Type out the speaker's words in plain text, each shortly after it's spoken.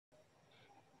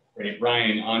Great,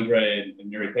 Brian, Andre,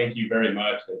 and Erik, thank you very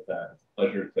much. It's a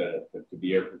pleasure to be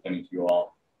here presenting to you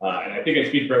all. And I think I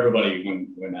speak for everybody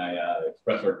when I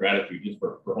express our gratitude just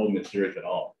for holding this series at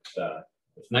all.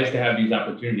 It's nice to have these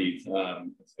opportunities,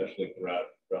 especially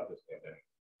throughout this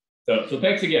pandemic. So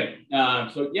thanks again.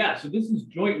 So this is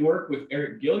joint work with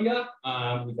Erik Gilje,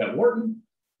 who's at Wharton.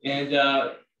 And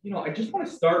I just want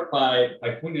to start by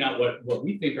pointing out what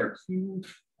we think are two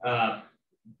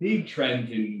big trends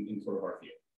in sort of our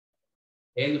field.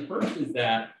 And the first is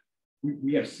that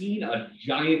we have seen a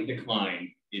giant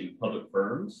decline in public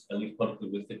firms, at least publicly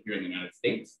listed here in the United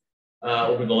States,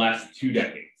 over the last 2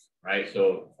 decades, right?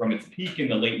 So from its peak in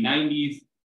the late 90s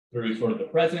through sort of the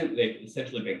present, they've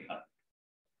essentially been cut,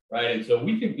 right? And so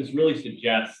we think this really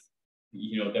suggests,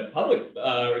 that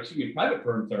private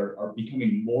firms are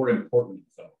becoming more important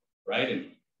in some way, right? And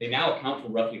they now account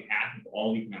for roughly half of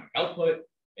all economic output.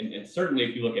 And certainly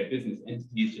if you look at business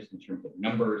entities, just in terms of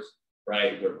numbers,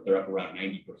 right, they're up around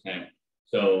 90%.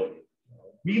 So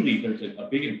really there's a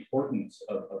big importance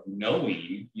of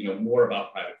knowing, more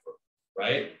about private firms,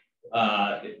 right?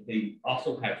 They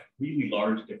also have really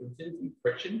large differences in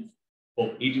frictions,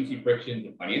 both agency frictions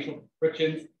and financial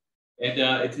frictions. And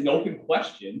it's an open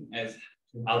question as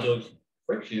to how those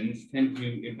frictions tend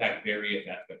to impact various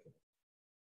aspects of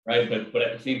it, right? But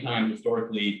at the same time,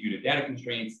 historically, due to data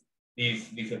constraints,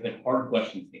 these have been hard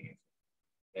questions to answer.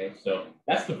 Okay, so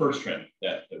that's the first trend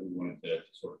that we wanted to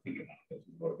sort of think about as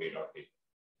we motivate our paper.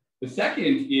 The second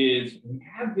is we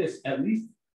have this, at least,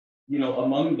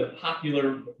 among the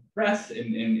popular press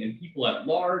and people at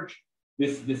large,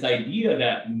 this idea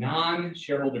that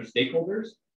non-shareholder stakeholders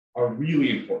are really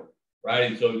important, right?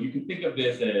 And so you can think of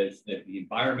this as the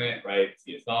environment, right?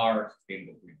 CSR,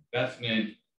 sustainable green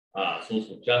investment,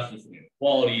 social justice and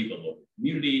inequality, the local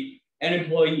community, and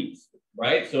employees.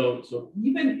 Right, so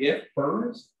even if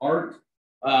firms aren't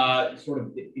sort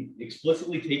of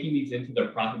explicitly taking these into their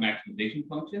profit maximization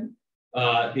function,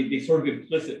 they sort of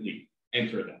implicitly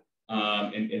enter them,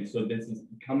 and so this has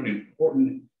become an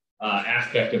important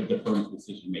aspect of the firm's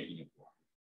decision making.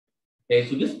 Okay,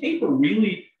 so this paper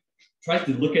really tries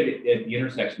to look at it at the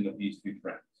intersection of these two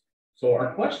trends. So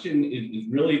our question is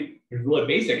really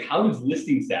basic: how does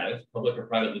listing status, public or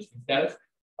private listing status,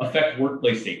 affect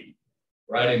workplace safety?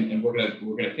 Right, and we're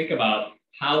gonna think about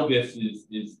how this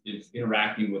is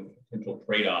interacting with potential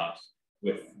trade-offs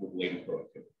with labor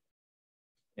productivity.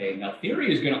 Okay, now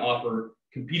theory is going to offer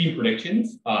competing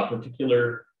predictions,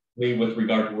 particularly with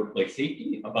regard to workplace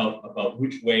safety, about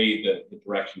which way the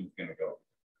direction is going to go.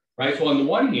 Right, so on the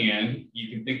one hand,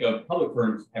 you can think of public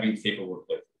firms having safer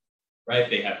workplaces. Right,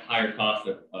 they have higher costs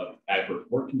of adverse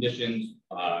work conditions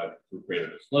through greater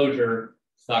disclosure,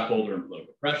 stockholder and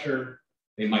political pressure.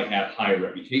 They might have higher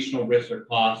reputational risks or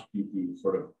costs due to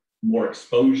sort of more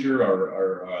exposure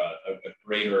or a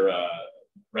greater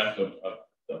breadth of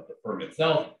the firm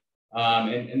itself.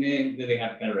 And then they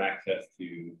have better access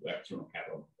to external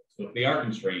capital. So if they are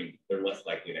constrained, they're less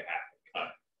likely to have to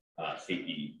cut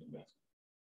safety investments.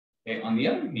 Okay, on the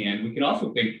other hand, we can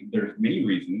also think there's many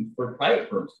reasons for private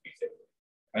firms to be safer.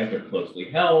 Right? They're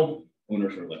closely held.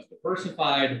 Owners are less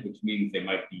diversified, which means they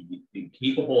might be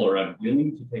incapable or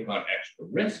unwilling to take on extra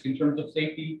risk in terms of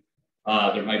safety.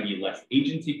 There might be less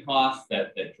agency costs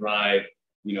that drive,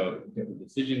 different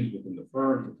decisions within the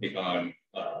firm to take on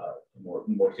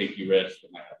more safety risks. They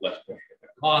might have less pressure to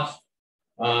cut costs,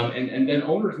 and then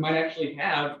owners might actually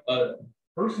have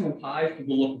personal ties to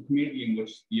the local community in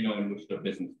which their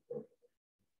business is located.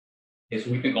 Okay,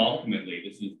 so we think ultimately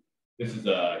this is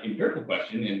an empirical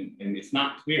question, and it's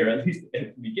not clear, at least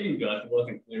at the beginning to us, it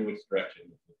wasn't clear which direction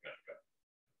this was going to go.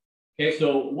 Okay,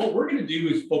 so what we're going to do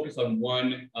is focus on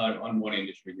one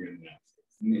industry here in the United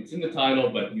States. And it's in the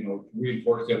title, but to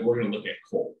reinforce it, we're going to look at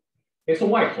coal. Okay, so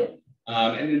why coal?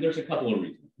 And then there's a couple of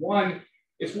reasons. One,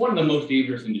 it's one of the most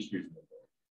dangerous industries in the world.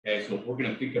 Okay, so if we're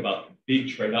going to think about the big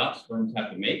trade-offs firms have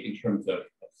to make in terms of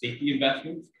safety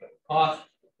investments, cutting costs,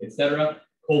 et cetera,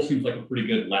 coal seems like a pretty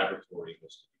good laboratory.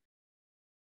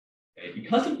 Okay,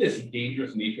 because of this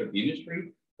dangerous nature of the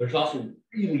industry, there's also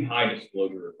really high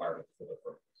disclosure requirements for the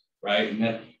firms, right? And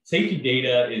that safety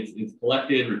data is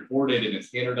collected, reported in a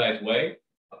standardized way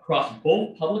across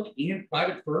both public and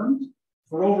private firms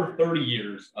for over 30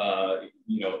 years,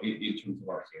 in terms of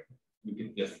our standards. We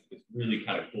get this really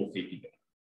kind of cool safety data.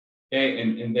 Okay,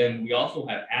 and then we also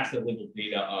have asset level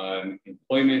data on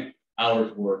employment,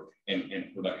 hours worked, and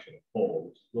production of coal,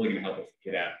 which is really going to help us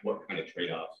get at what kind of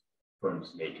trade-offs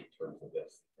firms make in terms of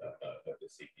this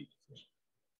safety decision.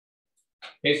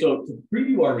 Okay, so to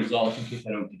preview our results, in case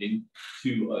I don't get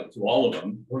into to all of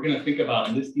them, we're going to think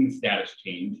about listing status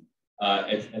change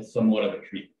as somewhat of a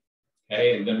treatment.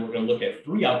 Okay, and then we're going to look at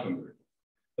 3 outcome variables.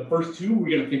 The first 2 we're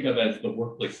going to think of as the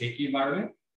workplace safety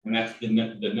environment, and that's the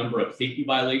number of safety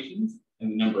violations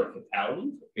and the number of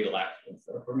fatalities, or fatal accidents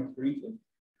that a firm experiences.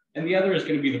 And the other is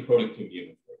going to be the productivity of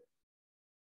employees.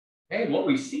 Okay, and what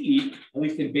we see, at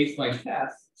least in baseline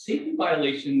tests, safety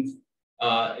violations,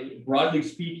 broadly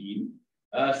speaking,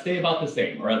 stay about the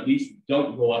same, or at least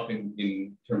don't go up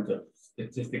in terms of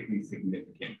statistically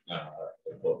significant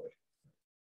coefficients.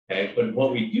 Okay, but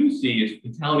what we do see is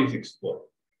fatalities explode.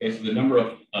 Okay, so the number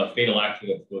of fatal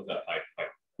accidents goes up by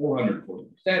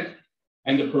 440%,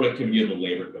 and the productivity of the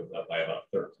labor goes up by about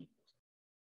 13%.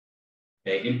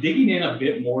 Okay, and digging in a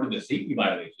bit more to the safety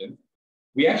violations,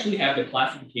 we actually have the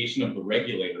classification of the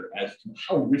regulator as to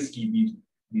how risky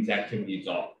these activities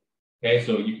are. Okay,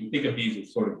 so you can think of these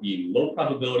as sort of being low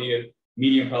probability,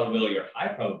 medium probability, or high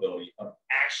probability of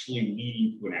actually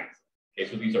leading to an accident. Okay,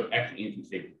 so these are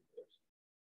anti-safety.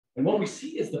 And what we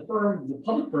see is the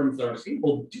public firms that are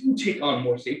stable do take on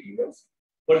more safety risks,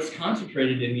 but it's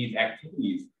concentrated in these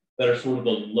activities that are sort of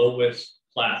the lowest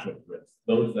class of risk,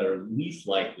 those that are least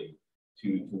likely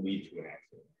to lead to an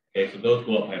accident. Okay, so those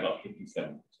go up by about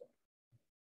 57%.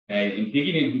 Okay, and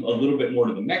digging in a little bit more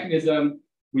to the mechanism,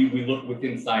 we look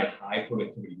within inside high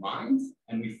productivity mines,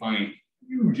 and we find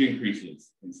huge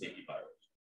increases in safety violations.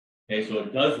 Okay, so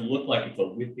it does look like it's a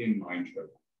within mine trade.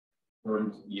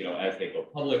 Firms, as they go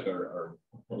public, or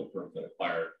public firms that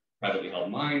acquire privately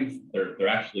held mines, they're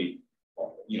actually,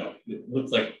 it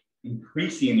looks like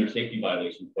increasing their safety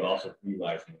violations, but also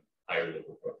realizing higher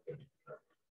level productivity.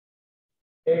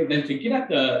 Okay, then to get at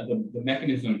the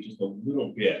mechanism just a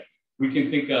little bit, we can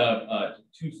think of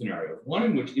 2 scenarios. One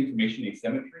in which information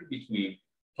asymmetry between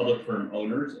public firm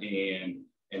owners and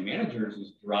managers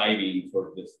is driving sort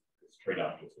of this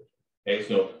trade-off decision. Okay,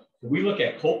 so we look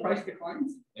at coal price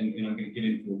declines, and I'm going to get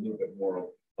into a little bit more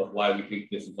of why we think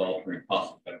this is altering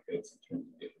cost benefits in terms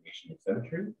of information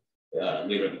asymmetry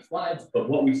later in the slides. But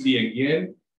what we see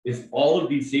again is all of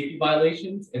these safety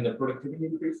violations and the productivity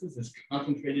increases is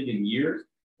concentrated in years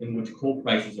in which coal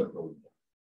prices are going down.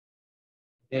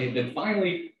 Okay, then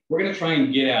finally, we're going to try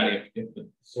and get at if the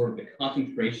sort of the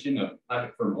concentration of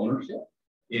private firm ownership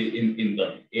in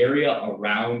the area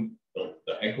around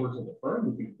the headquarters of the firm.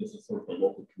 We think this is sort of the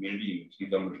local community in which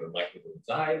these owners are likely to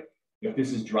reside, if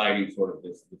this is driving sort of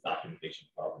this optimization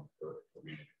problem for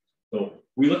managers. So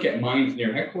we look at mines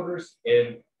near headquarters,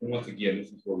 and once again, this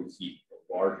is where we see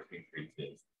the largest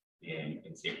increases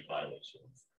in safety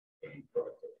violations and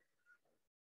productivity.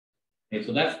 Okay,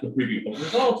 so that's the preview of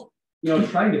results.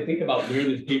 Trying to think about where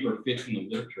this paper fits in the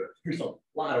literature, there's a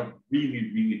lot of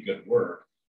really, really good work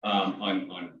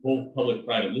on both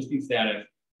public-private listing status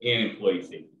and employee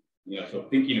safety. So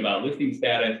thinking about listing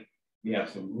status, we have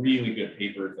some really good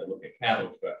papers that look at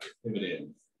capital structure,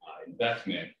 dividends,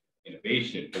 investment,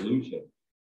 innovation, pollution.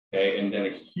 Okay, and then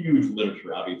a huge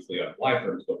literature, obviously, on why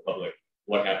firms go public,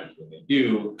 what happens when they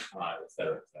do, et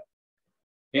cetera, et cetera.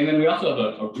 And then we also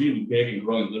have a really big and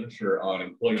growing literature on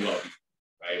employee well-being,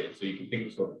 right? And so you can think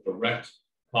of sort of direct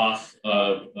costs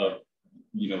of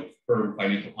firm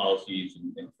financial policies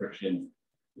and frictions,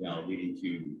 leading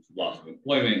to loss of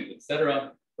employment, et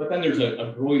cetera. But then there's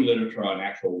a growing literature on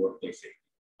actual workplace safety.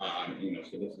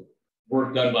 So this is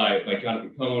work done by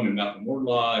Jonathan Cohn and Malcolm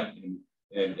Wardlaw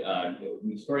and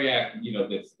the Story Act.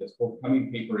 This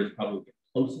forthcoming paper is probably the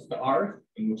closest to ours,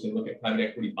 in which they look at private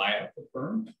equity buyouts of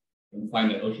firms and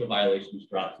find that OSHA violations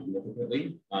drop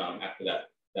significantly after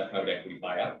that private equity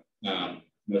buyout.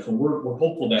 So we're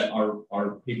hopeful that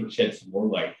our paper sheds some more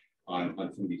light on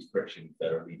some of these frictions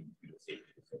that are leading to the safety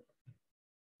decision.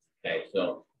 Okay,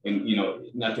 so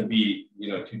not to be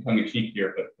too tongue-in-cheek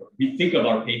here, but we think of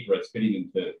our paper as fitting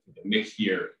into the mix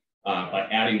here by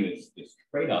adding this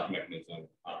trade-off mechanism,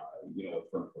 with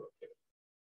firm productivity.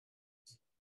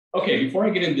 Okay, before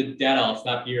I get into data, I'll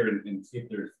stop here and see if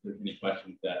there's any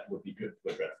questions that would be good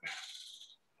to address now.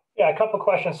 Yeah, a couple of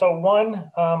questions. So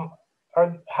one,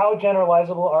 how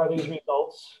generalizable are these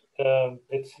results?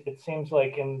 It seems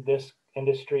like in this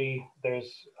industry, there's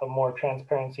a more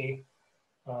transparency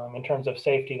in terms of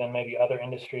safety than maybe other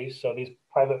industries. So these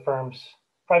private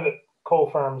coal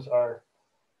firms are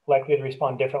likely to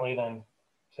respond differently than,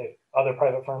 say, other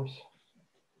private firms.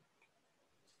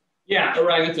 Yeah,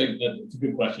 Ryan, that's a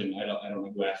good question. I don't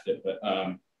know who asked it, but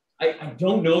I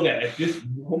don't know that at this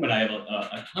moment. I have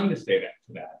a ton to say to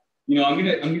that. I'm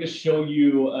gonna show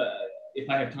you if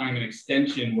I have time an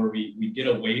extension where we get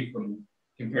away from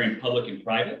comparing public and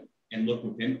private and look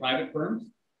within private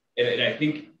firms, and I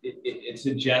think it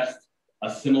suggests a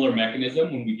similar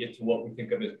mechanism when we get to what we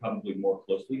think of as probably more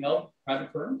closely held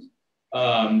private firms.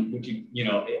 Which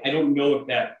I don't know if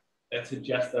that that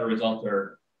suggests that our results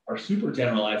are super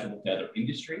generalizable to other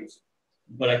industries.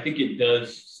 But I think it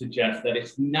does suggest that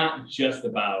it's not just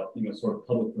about, sort of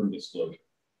public firm disclosure.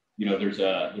 There's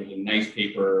a nice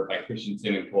paper by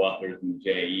Christensen and co-authors in the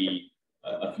JAE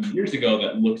a few years ago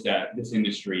that looks at this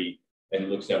industry and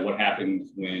looks at what happens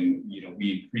when,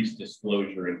 we increase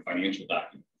disclosure in financial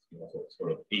documents,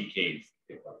 sort of 8Ks,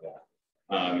 things like that.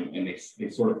 And they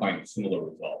sort of find similar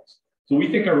results. So we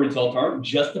think our results aren't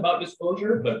just about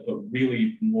disclosure, but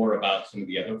really more about some of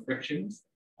the other frictions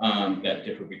that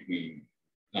differ between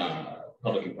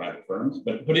public and private firms.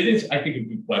 But it is, I think, a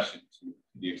good question to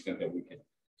the extent that we can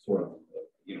sort of,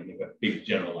 make a big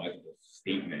generalizable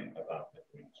statement about that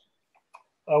range.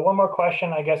 One more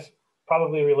question, I guess,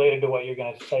 probably related to what you're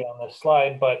going to say on this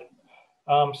slide, but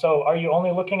so are you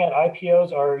only looking at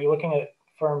IPOs, or are you looking at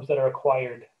firms that are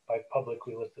acquired by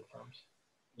publicly listed firms?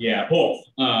 Yeah, both.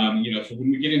 So when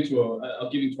we get into I'll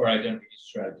get into our identification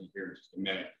strategy here in just a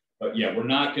minute. But yeah,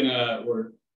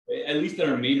 we're at least in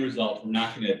our main results, we're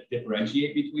not gonna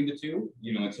differentiate between the two.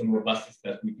 In some robustness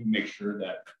tests, we do make sure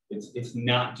that it's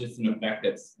not just an effect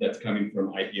that's coming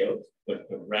from IPOs, but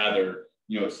rather,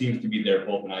 it seems to be there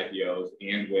both in IPOs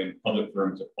and when public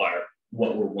firms acquire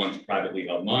what were once privately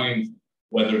held mines,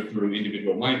 whether through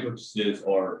individual mine purchases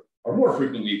or more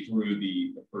frequently through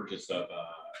the purchase of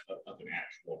an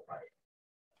actual private.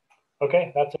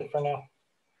 Okay, that's it for now.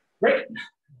 Great.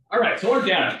 All right, so our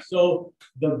data. So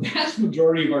the vast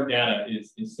majority of our data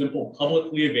is simple,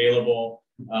 publicly available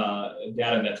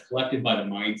data that's collected by the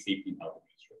Mine Safety and Health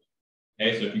Administration.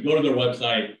 Okay, so if you go to their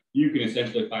website, you can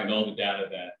essentially find all the data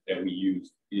that we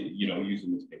use, use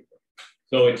in this paper.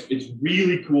 So it's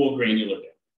really cool granular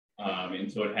data.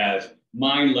 And so it has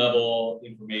mine level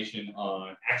information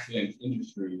on accidents,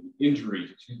 injuries,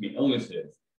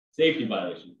 illnesses, safety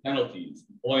violations, penalties,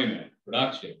 employment,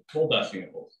 production, coal dust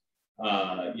samples,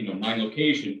 mine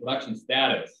location, production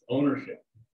status, ownership,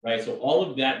 right? So all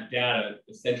of that data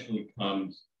essentially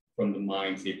comes from the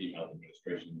Mine Safety and Health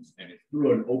Administration, and it's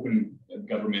through an open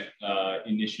government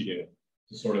initiative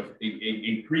to sort of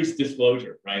increase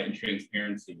disclosure, right, and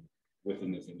transparency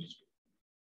within this industry.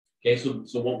 Okay,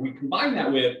 so what we combine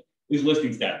that with is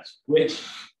listing status, which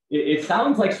it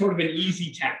sounds like sort of an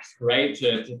easy task, right?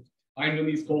 To find when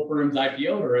these coal firms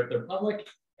IPO or if they're public,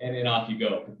 and then off you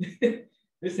go.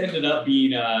 This ended up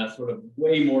being sort of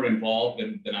way more involved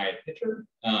than I had pictured.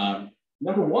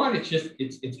 Number one,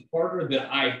 it's harder than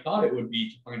I thought it would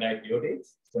be to find IPO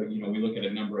dates. So, we look at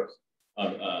a number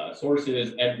of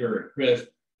sources, Edgar and Chris,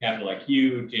 Capital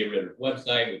IQ, Jay Ritter's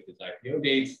website with his IPO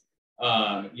dates.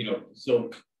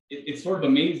 So it's sort of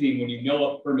amazing when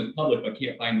a firm is public but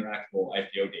can't find their actual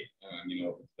IPO date,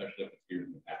 especially if it's years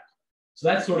in the past. So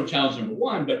that's sort of challenge number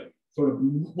one, but sort of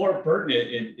more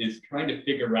pertinent is trying to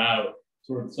figure out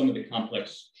sort of some of the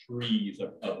complex trees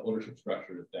of ownership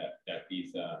structures that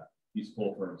these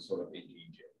coal firms sort of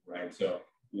engage in, right? So,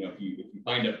 if you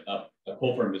find a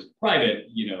coal firm is private,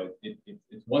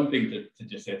 it's one thing to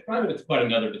just say it's private, it's quite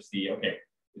another to see, okay,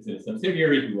 is it a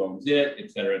subsidiary, who owns it, et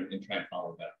cetera, and try and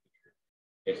follow that.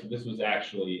 Okay, so this was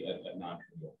actually a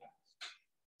non-trivial task.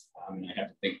 And I have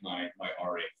to thank my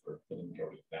RA for the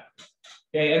majority of that.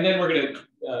 Okay, and then we're going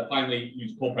to finally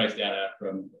use coal price data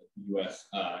from the US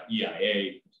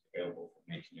EIA, which is available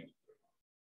from 1993.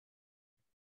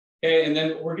 Okay, and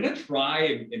then we're going to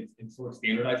try and sort of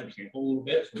standardize our sample a little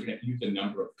bit. So we're going to use a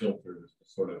number of filters to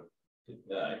sort of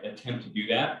attempt to do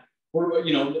that.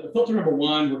 Filter number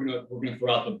one, we're going to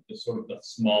throw out the sort of the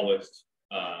smallest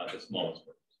firms,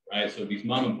 right? So these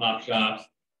mom and pop shops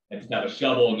that just have a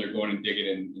shovel and they're going and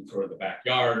digging in sort of the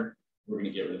backyard. We're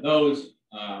going to get rid of those.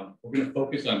 We're going to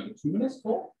focus on bituminous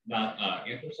coal, not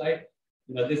anthracite.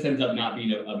 This ends up not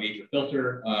being a major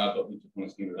filter, but we just want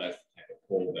to standardize the type of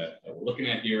coal that we're looking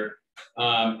at here.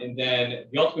 And then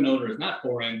the ultimate owner is not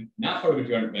foreign, not part of a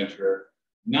joint venture,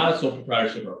 not a sole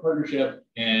proprietorship or a partnership,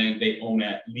 and they own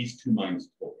at least 2 mines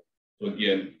total. So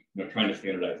again, trying to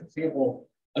standardize the sample.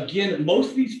 Again, most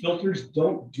of these filters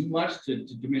don't do much to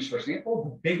diminish our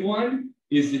sample. The big one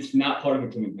is it's not part of a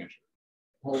joint venture.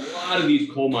 A lot of these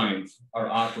coal mines are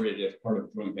operated as part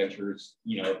of joint ventures,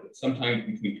 sometimes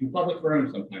between 2 public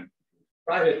firms, sometimes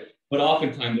private, but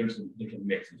oftentimes there's a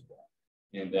mix as well.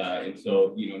 And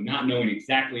so, not knowing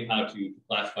exactly how to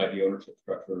classify the ownership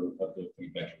structure of those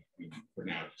joint ventures for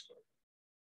now.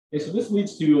 Okay, so this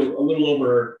leads to a little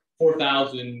over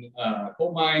 4,000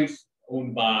 coal mines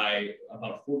owned by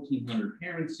about 1,400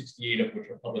 parents, 68 of which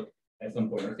are public at some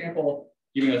point in our sample,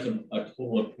 giving us a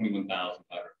total of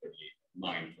 21,538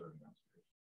 mine firms.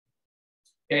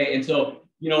 Okay, and so,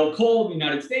 coal in the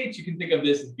United States, you can think of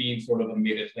this as being sort of a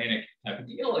mid-Atlantic type of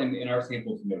deal, and our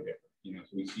sample is no different.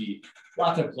 So we see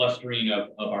lots of clustering of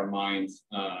our mines,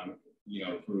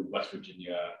 through West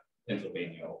Virginia,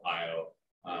 Pennsylvania, Ohio,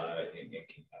 and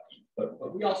Kentucky.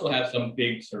 But we also have some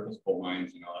big surface coal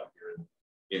mines, out here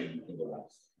in the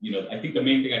West. I think the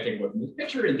main thing I take away from this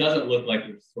picture, it doesn't look like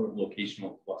there's sort of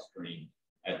locational clustering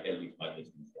at least by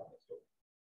distance.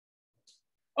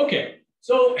 Okay,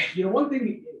 so one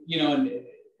thing,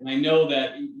 and I know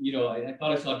that I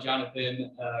thought I saw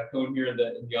Jonathan Cohen here in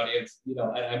the audience.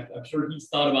 I'm sure he's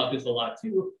thought about this a lot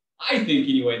too. I think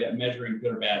anyway that measuring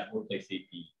good or bad workplace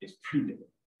safety is pretty difficult,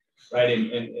 right?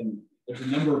 And there's a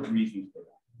number of reasons for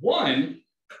that. One,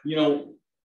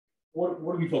 what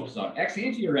do we focus on? Ex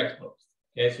ante or ex post?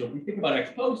 Okay, so if we think about ex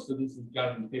post, so this is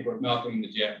Jonathan's paper with Malcolm in the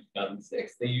JF in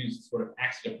 2006. They used sort of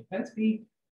accident propensity.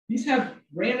 These have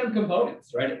random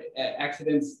components, right?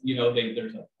 Accidents,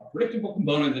 there's a predictable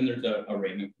component, then there's a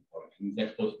random component. And these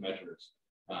ex post measures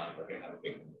are going to have a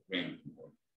big random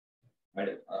component,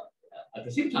 right? At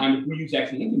the same time, if we use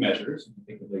ex ante measures, if we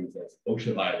think of things as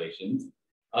OSHA violations,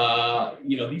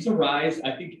 these arise,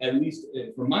 I think, at least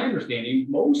from my understanding,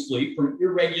 mostly from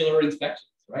irregular inspections,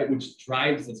 right? Which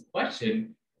drives this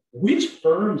question: which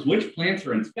firms, which plants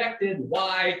are inspected?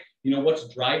 Why? What's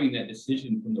driving that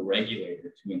decision from the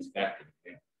regulator to inspect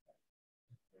it?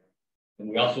 And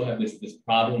we also have this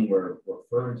problem where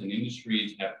firms and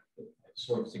industries have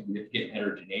sort of significant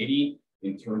heterogeneity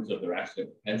in terms of their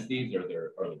accident propensities or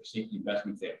their safety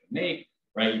investments they have to make,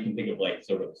 right? You can think of like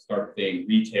sort of start thing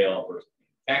retail versus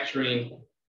manufacturing.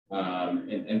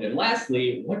 And then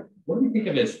lastly, what do we think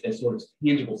of as sort of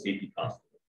tangible safety costs?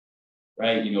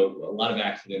 Right, a lot of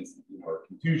accidents are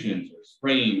contusions or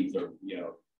sprains or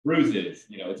bruises.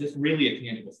 It's just really a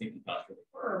tangible safety cost for the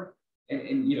firm, and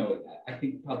I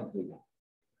think probably not.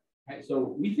 Right,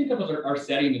 so we think of our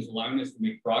setting as allowing us to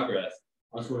make progress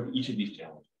on sort of each of these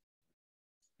challenges.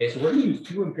 Okay, so we're going to use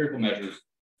two empirical measures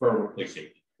for our workplace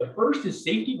safety. The first is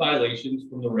safety violations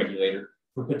from the regulator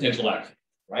for potential accidents.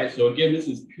 Right, so again, this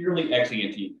is purely ex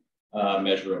ante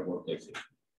measure of workplace safety.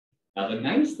 Now, the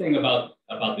nice thing about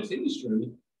this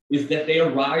industry is that they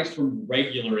arise from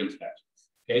regular inspections.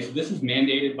 Okay, so this is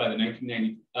mandated by the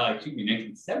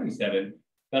 1977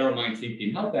 Federal Mine Safety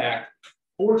and Health Act,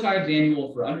 4 times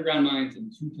annual for underground mines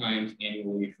and 2 times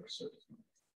annually for surface mines.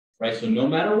 Right, so no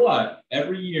matter what,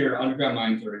 every year underground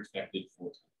mines are inspected 4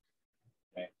 times.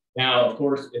 Okay, now of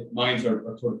course, if mines are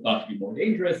sort of thought to be more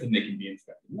dangerous, then they can be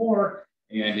inspected more.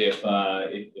 And if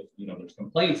there's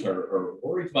complaints or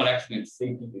worries about accident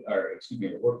safety, or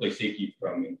workplace safety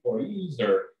from employees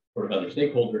or sort of other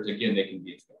stakeholders, again, they can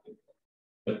be inspected.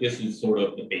 But this is sort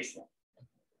of the baseline.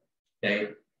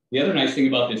 Okay. The other nice thing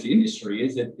about this industry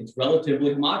is that it's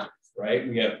relatively homogeneous, right?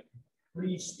 We have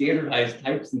pretty standardized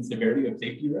types and severity of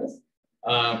safety risk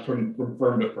from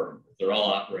firm to firm. They're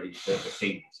all operating at the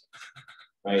same distance,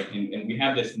 right? And we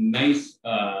have this nice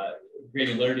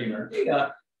granularity in our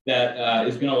data that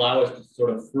is going to allow us to sort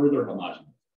of further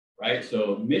homogenize, right?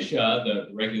 So MSHA, the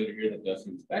regulator here that does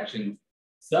inspections,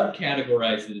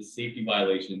 subcategorizes safety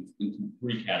violations into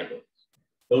 3 categories.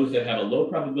 Those that have a low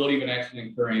probability of an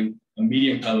accident occurring, a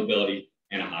medium probability,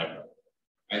 and a high probability.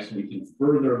 Right? So we can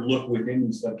further look within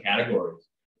these subcategories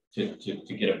to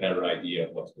get a better idea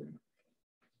of what's going on.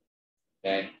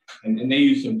 Okay, and they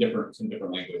use some different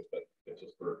language, but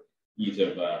just for ease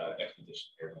of exposition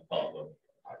here, I'll call it low.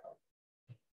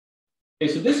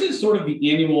 Okay, so this is sort of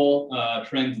the annual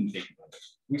trends in safety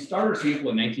violations. We started our sample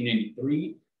in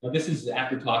 1993. Now, this is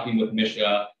after talking with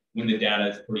MSHA when the data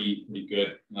is pretty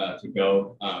good to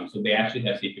go. So they actually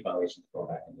have safety violations going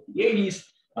back into the 80s,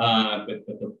 but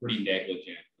they're pretty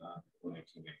negligent for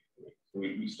 1993. So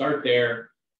we start there,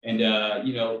 and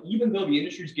even though the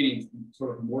industry is getting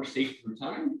sort of more safe through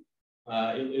time,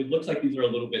 it looks like these are a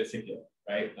little bit secular,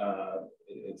 right?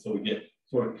 And so we get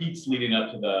sort of peaks leading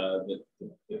up to the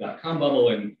dot-com bubble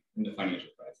and the financial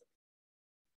crisis.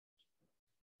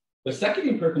 The second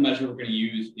empirical measure we're going to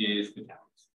use is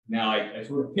fatalities. Now, I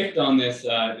sort of picked on this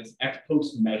ex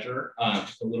post measure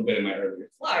just a little bit in my earlier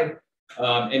slide,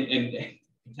 and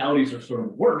fatalities are sort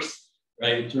of worse,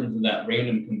 right, in terms of that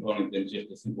random component than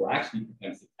just a simple accident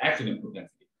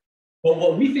propensity. But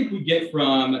what we think we get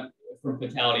from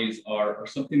fatalities are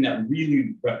something that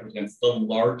really represents the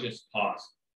largest cost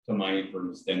to mining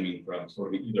firms stemming from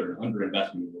sort of either an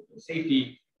underinvestment in workplace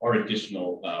safety or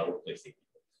additional workplace safety.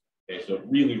 Okay, so it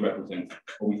really represents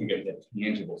what we think of as a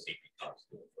tangible safety cost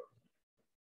to the firm.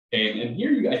 Okay, and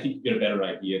here I think you get a better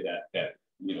idea that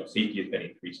safety has been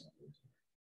increasing.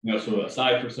 So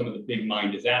aside from some of the big mine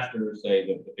disasters, say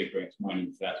the Big Branch mining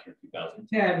disaster in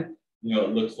 2010, it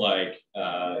looks like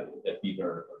that these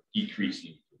are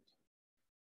decreasing.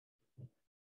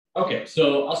 Okay,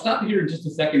 so I'll stop here in just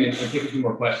a second and take a few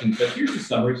more questions, but here's the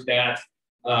summary stats.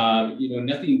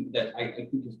 Nothing that I think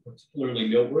is particularly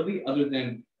noteworthy other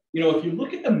than, if you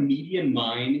look at the median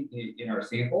mine in our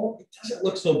sample, it doesn't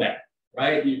look so bad,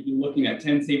 right? You're looking at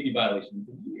 10 safety violations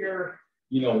a year,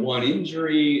 one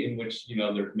injury in which,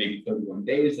 there's maybe 31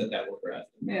 days that worker has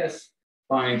to miss,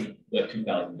 fines of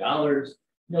 $2,000,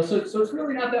 so it's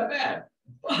really not that bad.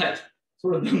 But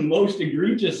sort of the most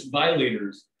egregious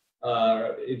violators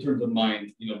in terms of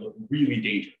mines, look really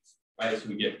dangerous, right? So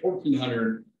we get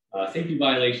 1,400 safety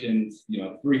violations,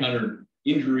 300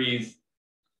 injuries,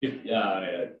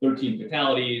 13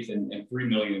 fatalities, and 3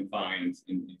 million fines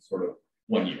in sort of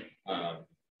 1 year.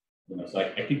 So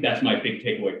I think that's my big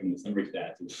takeaway from the summary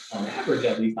stats. Is on average,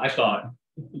 at least, I thought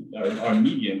our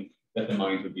median that the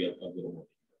mines would be a little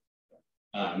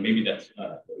more. Maybe that's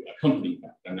a company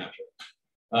fact. I'm not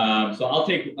sure. So I'll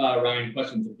take Ryan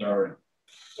questions if there are any.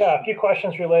 Yeah, a few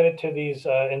questions related to these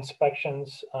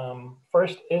inspections.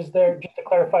 First, just to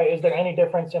clarify, is there any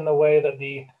difference in the way that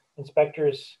the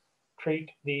inspectors treat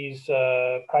these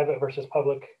private versus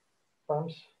public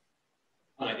firms?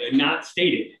 Not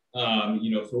stated.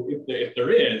 So if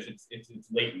there is, it's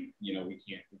latent. We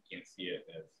can't see it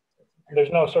as.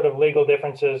 There's no sort of legal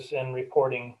differences in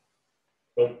reporting.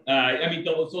 So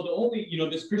the only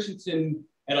this Christensen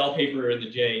et al. Paper in the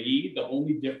JAE, the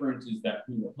only difference is that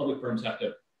public firms have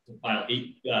to file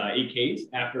 8Ks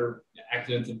after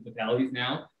accidents and fatalities.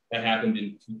 Now that happened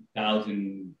in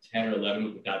 2010 or 11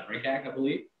 with the Dodd-Frank Act, I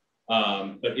believe.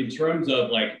 But in terms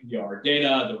of our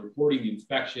data, the reporting, the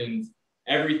inspections,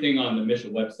 everything on the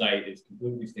Mission website is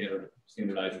completely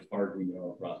standardized as far as we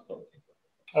know across public.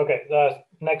 Okay,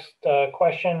 next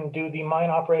question. Do the mine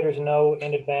operators know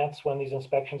in advance when these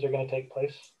inspections are going to take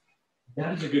place?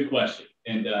 That is a good question.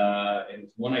 And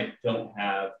it's one I don't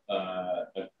have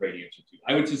a great answer to.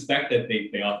 I would suspect that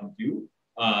they often do.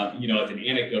 As an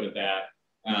anecdote of that,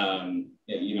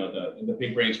 the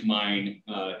Big Branch mine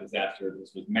disaster,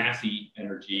 this was Massey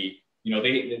Energy.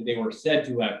 They were said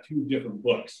to have two different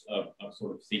books of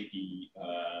sort of safety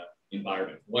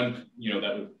environment. One,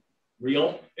 that was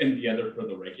real, and the other for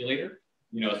the regulator.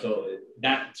 So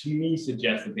that to me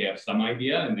suggests that they have some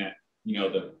idea, and that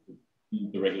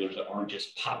the regulators aren't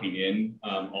just popping in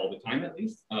all the time, at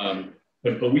least.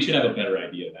 But we should have a better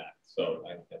idea of that. So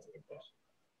I think that's a good question.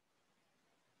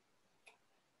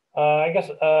 I guess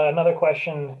another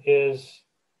question is,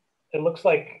 it looks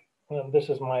like, I'm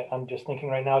just thinking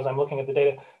right now as I'm looking at the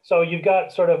data. So you've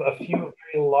got sort of a few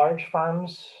very large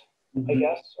firms, I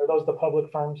guess. Are those the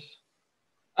public firms?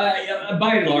 Yeah,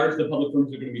 by and large, the public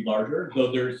firms are going to be larger,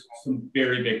 though there's some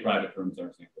very big private firms in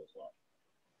our sample as well.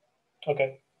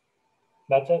 Okay.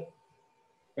 That's it.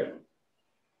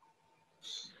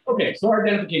 Okay, so our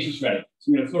identification strategy.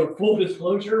 So, sort of full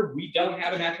disclosure, we don't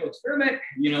have a natural experiment,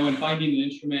 and finding an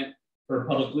instrument for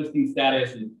public listing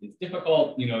status is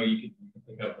difficult. You can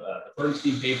pick up the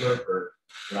Bernstein paper for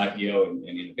IPO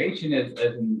and innovation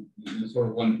as in sort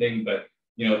of one thing, but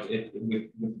with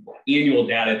annual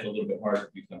data, it's a little bit hard to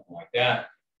do something like that.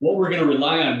 What we're going to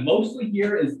rely on mostly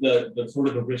here is the sort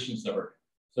of the richness of our.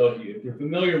 So if you're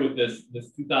familiar with this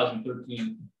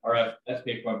 2013 RFS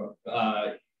paper,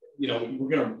 we're going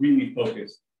to really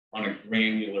focus on a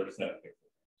granular set of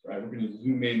pixels, right? We're going to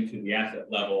zoom into the asset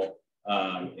level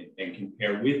and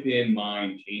compare within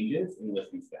mine changes in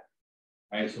listing stats,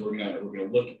 right? So we're going to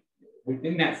look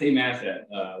within that same asset,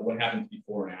 what happens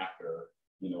before and after,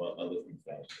 a listing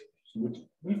status, which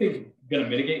we think is going to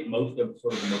mitigate most of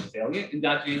sort of the most salient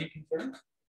endogeneity concerns.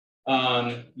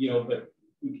 But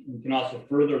we can also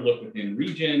further look within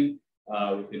region,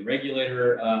 within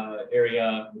regulator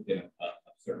area, within a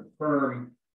certain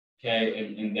firm.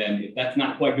 Okay, and then if that's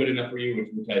not quite good enough for you,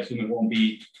 which I assume it won't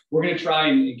be, we're going to try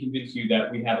and convince you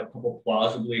that we have a couple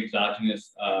plausibly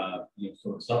exogenous,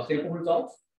 sort of subsample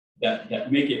results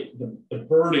that make it the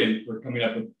burden for coming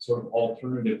up with sort of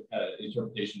alternative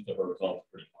interpretations of our results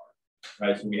pretty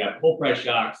hard, right? So we have full price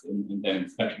shocks and then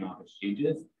inspection office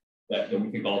changes that we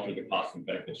think alter the cost and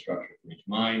benefit structure for each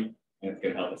mine, and it's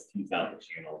going to help us tease out the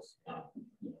channels that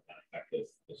affect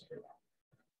this trade-off.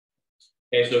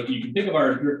 Okay, so you can think of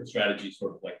our empirical strategy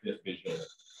sort of like this visual.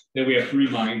 Then we have 3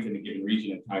 mines in a given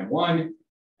region at time 1.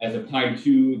 As of time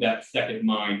 2, that second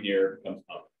mine here becomes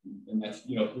public. And that's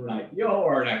through an IPO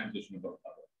or an acquisition of a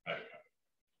private company.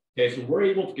 Okay, so we're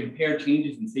able to compare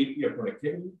changes in safety or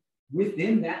productivity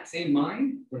within that same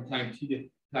mine from time t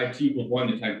equals 1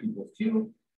 to time t equals 2,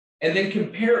 and then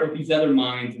compare it with these other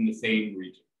mines in the same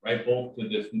region, right? Both to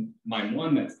this mine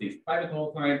 1 that stays private the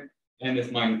whole time and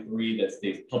this mine 3 that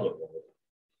stays public the whole time.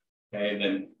 Okay, and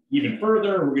then even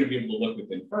further, we're going to be able to look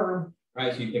within firm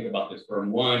right? So you think about this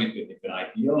firm one, if it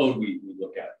IPO'd, we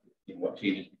look at what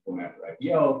changes before and after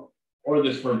IPO, or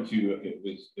this firm two, if it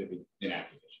was in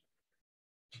acquisition.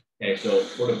 Okay, so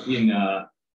sort of in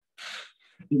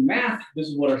math, this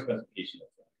is what our specification is.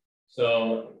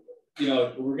 So,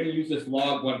 we're going to use this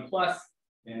log 1 plus,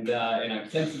 and I'm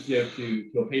sensitive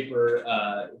to a paper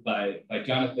by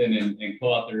Jonathan and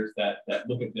co-authors that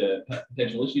look at the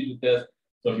potential issues with this.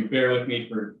 So if you bear with me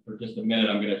for just a minute,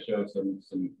 I'm going to show some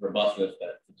robustness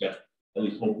that suggests at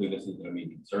least hopefully this isn't a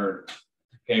main concern.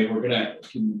 Okay, we're going to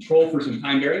control for some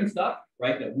time varying stuff,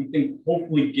 right? That we think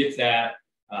hopefully gets at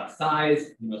size,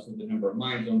 so the number of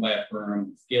mines owned by a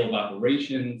firm, scale of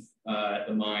operations at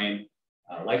the mine,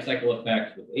 life cycle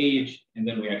effects with age, and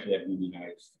then we actually have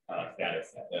unionized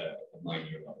status at the mine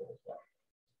year level as well.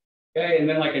 Okay, and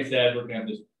then like I said, we're going to have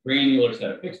this granular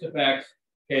set of fixed effects.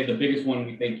 Okay, the biggest one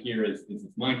we think here is this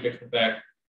mine fixed effect.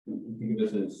 We think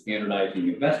of this as standardizing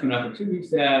investment opportunity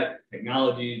set,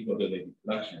 technologies, whether they be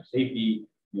production or safety.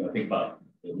 Think about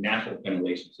the natural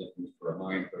ventilation systems for a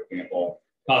mine, for example.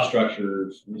 Cost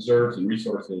structures, reserves, and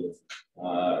resources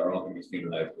are all going to be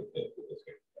standardized with this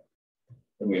fixed effect.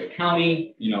 Then we have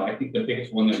county. I think the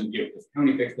biggest one that we get with this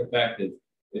county fixed effect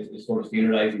is sort of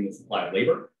standardizing the supply of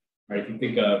labor. Right? If you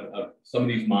think of some of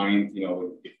these mines, if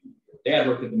your dad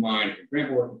worked at the mine, if your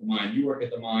grandpa worked at the mine, you work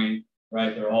at the mine,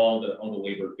 right? They're all the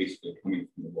labor basically coming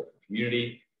from the local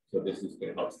community. So this is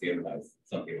going to help standardize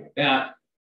something like that.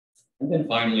 And then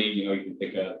finally, you can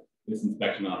think of this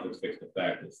inspection office fixed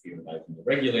effect is standardizing the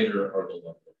regulator or the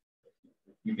level.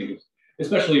 We think it's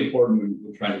especially important when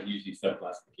we're trying to use these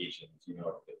sub-classifications. If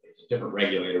there's a different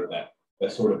regulator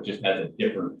that sort of just has a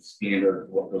different standard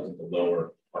for what goes into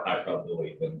lower or high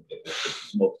probability than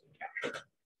most of the capture.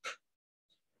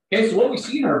 Okay, so what we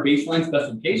see in our baseline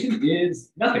specification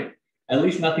is nothing, at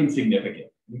least nothing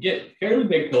significant. We get fairly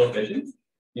big coefficients.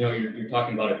 You're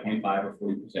talking about a 25 or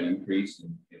 40% increase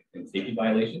in safety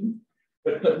violations,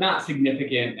 but not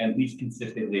significant, at least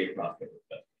consistently across different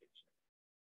specifications.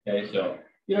 Okay, so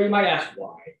you might ask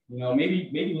why.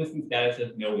 Maybe listing status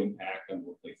has no impact on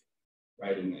workplace,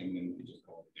 right? And then we could just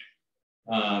call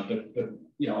it.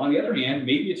 But on the other hand,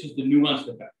 maybe it's just a nuanced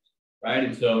effect, right?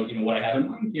 And so what I have in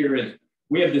mind here is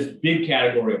we have this big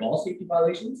category of all safety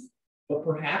violations, but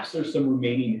perhaps there's some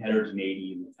remaining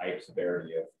heterogeneity in the type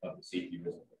severity of the safety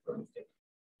risk of the firm state,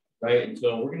 right? And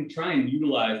so we're going to try and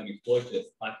utilize and exploit this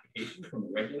classification from the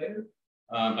regulator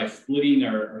by splitting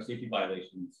our safety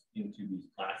violations into these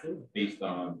classes based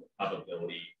on the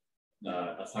probability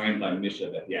assigned by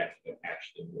MISHA that the accident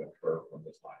actually would occur from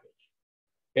this violation.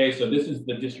 Okay, so this is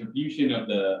the distribution of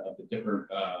the different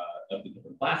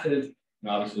classes. And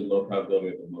obviously, low probability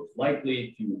of the most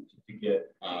likely to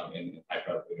get, and high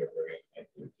probability of very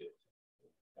likely to get.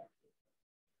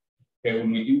 Okay,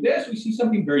 when we do this, we see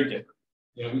something very different.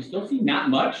 We still see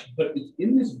not much, but it's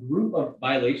in this group of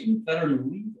violations that are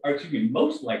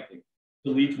most likely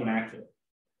to lead to an accident.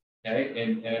 Okay,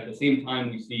 and at the same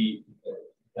time, we see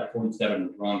that 47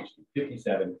 is wrong, it's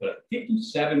 57, but a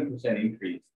 57%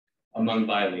 increase among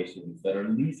violations that are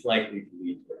least likely to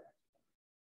lead to an accident.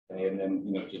 Okay, and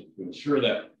then, just to ensure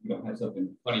that we don't have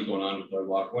something funny going on with our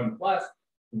log 1 plus,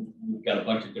 we've got a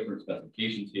bunch of different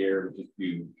specifications here. We just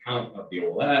do count of the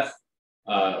OLS.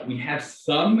 We have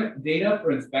some data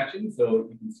for inspection, so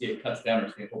you can see it cuts down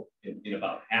our sample in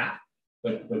about half.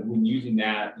 But when using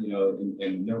that,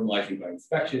 and normalizing by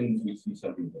inspections, we see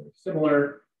something very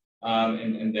similar.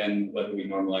 And then whether we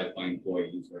normalize by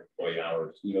employees or employee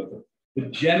hours, the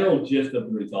general gist of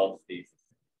the results stays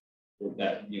the same.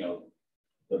 That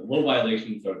the low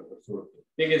violations are sort of the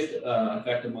biggest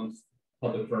effect amongst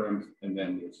public firms, and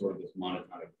then there's sort of this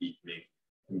monotonic decrease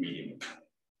in medium.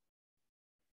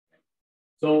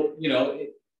 So,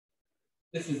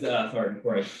 this is, sorry,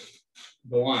 before I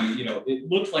go on, it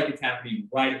looks like it's happening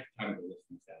right at the time of the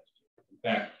listing status. In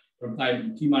fact, from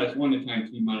time T-1 to time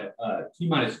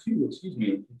T-2,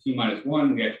 to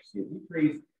T-1, we actually see a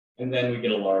decrease, and then we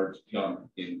get a large jump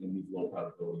in these low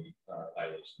probability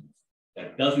violations.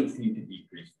 That doesn't seem to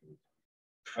decrease.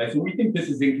 Right, so we think this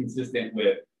is inconsistent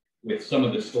with some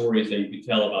of the stories that you could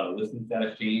tell about a listing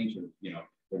status change, or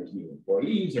there's new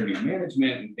employees or new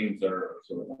management, and things are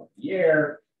sort of up in the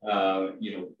air.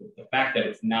 The fact that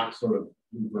it's not sort of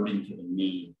reverting to the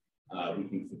mean, we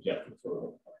think suggests it's sort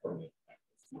of a permanent effect.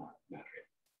 It's not true.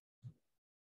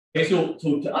 Okay,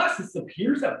 so to us, this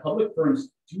appears that public firms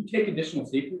do take additional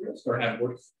safety risks or have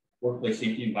workplace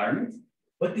safety environments,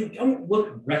 but they don't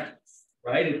look reckless.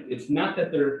 Right? It's not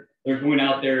that they're going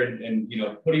out there and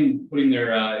putting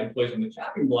their employees on the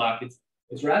chopping block.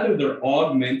 It's rather they're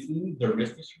augmenting their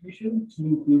risk distribution to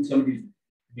include some of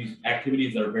these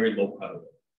activities that are very low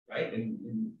probability. right? And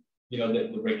you know,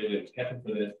 the regulators catch them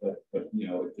for this, but you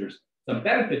know, if there's some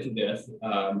benefit to this,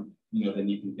 you know, then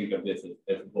you can think of this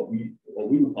as what we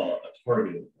would call a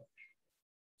targeted approach.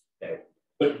 Okay.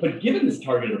 But given this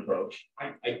targeted approach,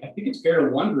 I think it's fair to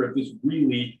wonder if this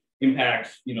really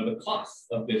impacts, you know, the costs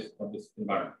of this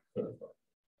environment.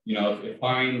 You know, if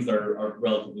fines are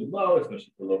relatively low,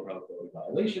 especially for low probability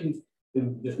violations,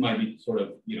 then this might be sort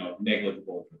of, you know,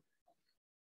 negligible.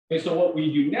 Okay, so what we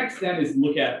do next then is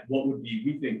look at what would be,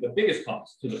 we think, the biggest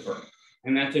cost to the firm,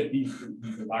 and that's if these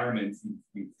environments,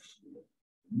 these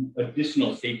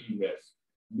additional safety risks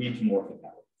lead to more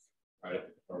fatalities, right? If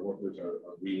our workers are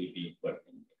really being put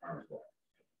in harm's way.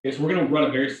 Okay, so we're going to run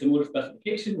a very similar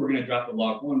specification. We're going to drop the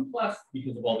log 1 plus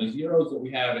because of all the zeros that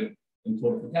we have in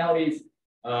total fatalities.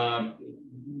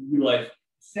 Utilize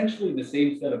essentially the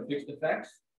same set of fixed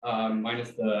effects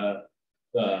minus the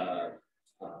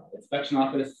inspection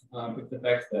office fixed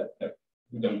effects that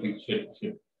we don't think should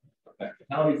affect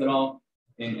fatalities at all.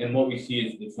 And what we see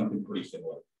is something pretty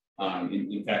similar.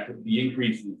 In fact, the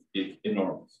increase is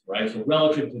enormous, right? So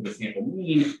relative to the sample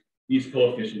mean, these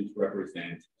coefficients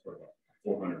represent sort of a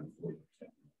 440%.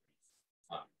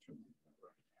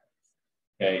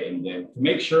 Okay, and then to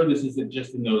make sure this isn't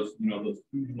just in those, you know, those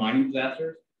huge mining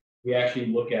disasters, we actually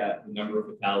look at the number of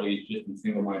fatalities just in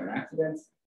single minor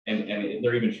accidents, and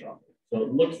they're even stronger. So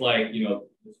it looks like, you know,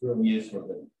 this really is sort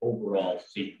of an overall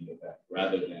safety effect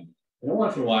rather than, you know,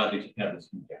 once in a while they just have this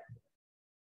huge gap.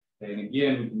 And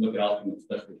again, we can look at alternate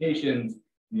specifications,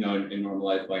 you know, and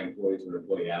normalize by employees or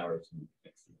employee hours and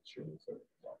see sure we sort of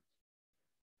results.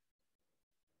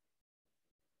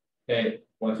 Okay,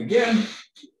 once again,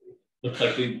 looks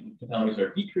like the fatalities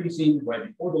are decreasing right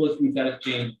before the listing status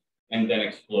change and then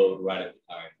explode right at the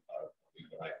time of the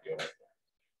IPO.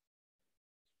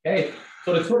 Okay,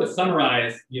 so to sort of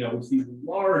summarize, you know, we see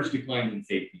large declines in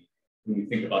safety when we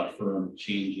think about a firm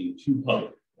changing to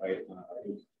public, right?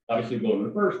 Obviously, going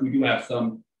reverse, we do have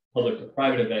some public to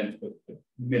private events, but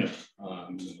minimum.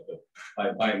 You know,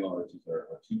 by and large, these are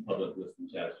two public listing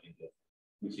status changes.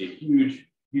 We see a huge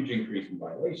increase in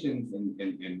violations and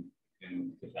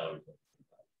fatalities.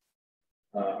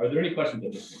 Are there any questions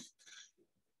at this point?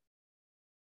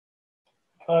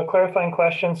 Clarifying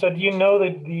question. So do you know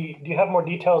that do you have more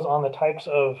details on the types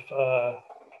of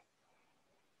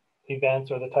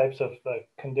events or the types of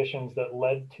conditions that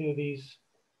led to these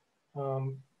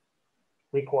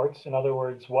reports? In other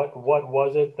words, what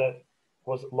was it that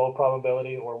was low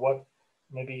probability, or what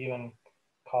maybe even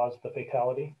caused the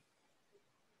fatality?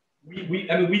 I mean,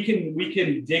 we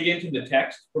can dig into the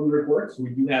text from the reports.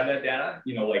 We do have that data.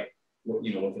 You know, like,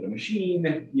 you know, was it a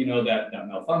machine, you know, that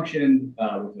malfunctioned?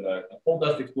 Was it a coal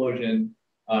dust explosion?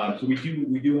 So we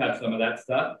do have some of that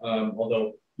stuff.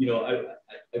 Although, you know,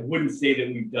 I wouldn't say that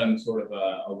we've done sort of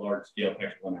a large scale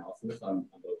technical analysis on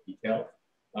those details.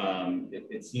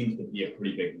 It seems to be a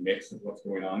pretty big mix of what's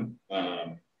going on.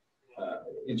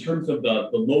 In terms of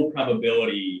the low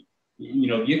probability, you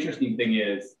know, the interesting thing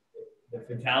is the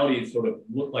fatalities sort of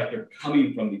look like they're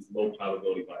coming from these low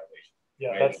probability violations.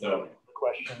 Yeah, right? that's so the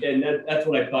question. And that's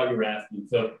what I thought you were asking.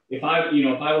 So if I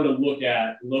were to look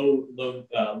at low,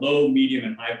 medium,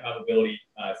 and high probability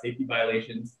safety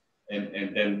violations,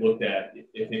 and then looked at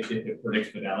if it predicts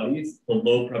fatalities, the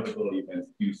low probability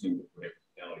events do seem to predict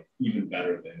fatalities even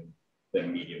better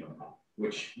than medium and high.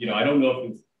 Which, you know, I don't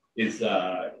know if it's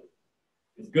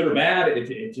good or bad.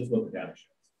 It's just what the data shows.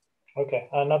 Okay,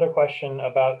 another question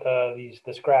about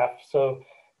this graph. So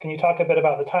can you talk a bit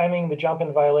about the timing? The jump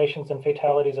in violations and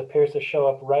fatalities appears to show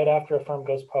up right after a firm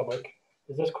goes public.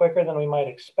 Is this quicker than we might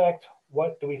expect?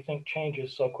 What do we think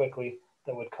changes so quickly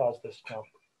that would cause this jump?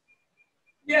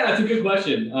 Yeah, that's a good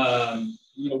question.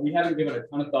 You know, we haven't given a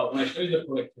ton of thought. When I show you the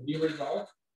productivity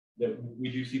results, that we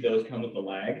do see those come with a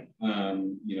lag.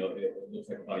 You know, it looks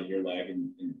like about a year lag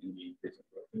in the increase of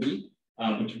productivity.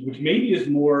 Which maybe is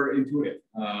more intuitive.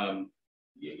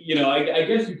 You know, I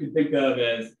guess you could think of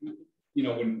as, you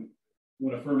know,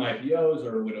 when a firm IPOs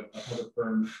or when a public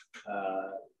firm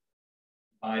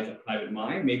buys a private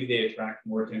mine, maybe they attract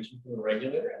more attention from the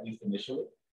regulator, at least initially.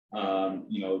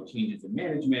 You know, changes in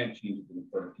management, changes in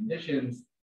firm conditions.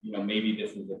 You know, maybe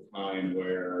this is a time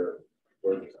where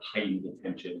there's a heightened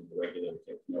attention and the regulator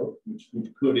takes note, which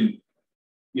could,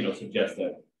 you know, suggest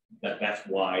that's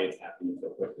why it's happening so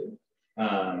quickly.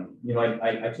 You know,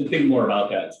 I should think more about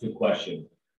that. It's a good question.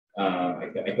 I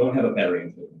don't have a better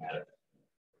answer than that.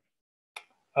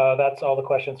 That's all the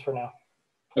questions for now.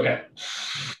 Okay.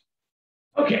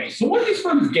 Okay, so what do these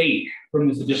firms gain from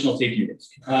this additional safety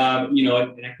risk? You know,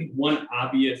 and I think one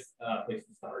obvious place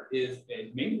to start is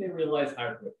maybe they realize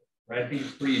higher productivity, right? I think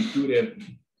it's pretty intuitive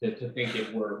to think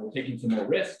if we're taking some more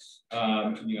risks,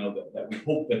 you know, that we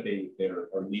hope that they are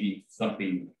leading to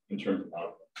something in terms of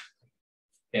output.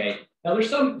 Okay. Now there's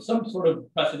some sort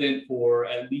of precedent for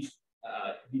at least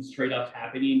these trade-offs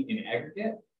happening in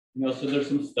aggregate. You know, so there's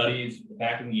some studies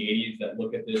back in the 80s that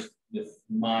look at this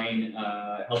mine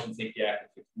Health and Safety Act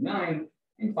of '69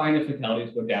 and find that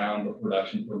fatalities go down, but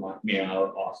production per man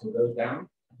hour also goes down,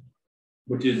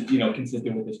 which is, you know,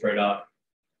 consistent with this trade-off.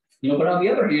 You know, but on the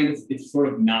other hand, it's sort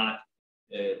of not,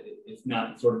 it's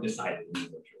not sort of decided in the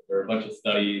literature. There are a bunch of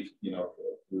studies, you know,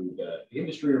 through the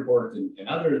industry reports and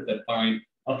others that find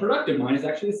a productive mine is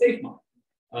actually a safe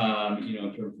mine, you know,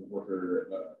 in terms of worker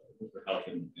health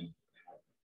and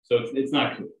so it's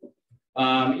not clear.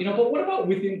 You know, but what about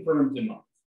within firms and mines?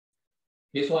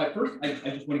 Okay, so I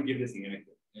just want to give this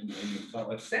anecdote, and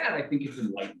while it's sad, I think it's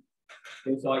enlightening.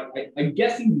 Okay, so I'm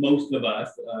guessing most of us,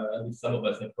 at least some of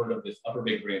us, have heard of this Upper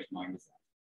Big Branch mine disaster.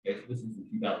 Okay, so this is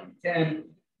in 2010.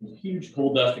 There's a huge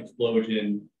coal dust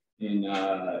explosion in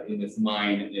this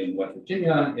mine in West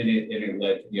Virginia, and it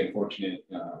led to the unfortunate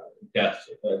death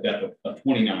of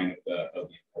 29 of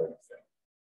the employees.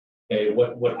 Okay,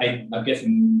 what I'm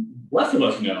guessing less of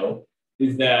us know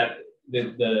is that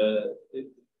the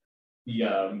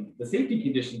safety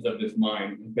conditions of this mine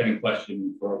have been in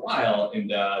question for a while,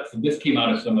 and so this came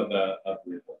out of some of the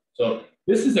reports. So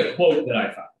this is a quote that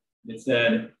I found. It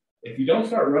said, "If you don't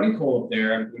start running coal up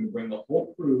there, I'm going to bring the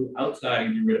whole crew outside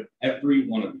and get rid of every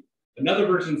one of you." Another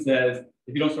version says,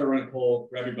 "If you don't start running coal,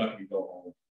 grab your bucket and go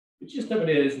home." The gist of it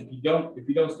is, if you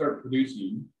don't start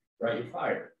producing, right, you're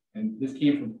fired. And this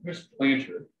came from Chris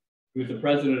Blanchard, who is the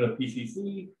president of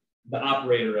PCC, the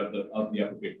operator of the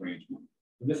Upper Big Branch mine.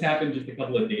 So this happened just a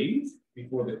couple of days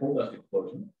before the coal dust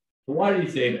explosion. So why did he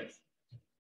say this?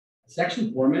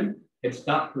 Section foreman had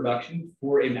stopped production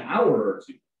for an hour or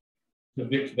two to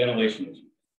fix ventilation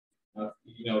issues.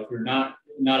 You know, if you're not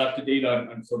up to date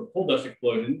on sort of coal dust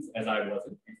explosions, as I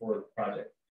wasn't before the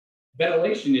project,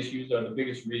 ventilation issues are the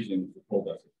biggest reason for coal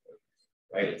dust explosions.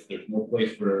 Right? There's no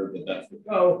place for the dust to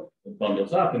go, it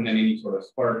bundles up, and then any sort of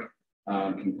spark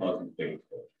can cause a big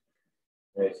explosion.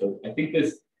 Okay, so I think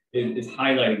this is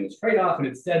highlighting this trade-off, and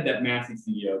it's said that Massey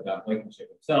CEO Don Blankenship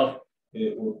himself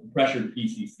pressured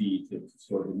PCC to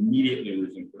sort of immediately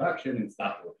resume production and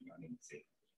stop working on any safety.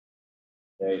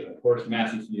 Okay, of course,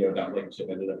 Massey CEO Don Blankenship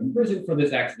ended up in prison for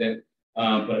this accident,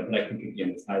 but I think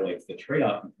again this highlights the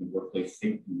trade-off between workplace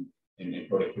safety and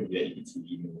productivity that you can see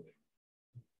even with it.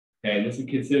 Okay, and this is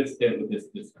consistent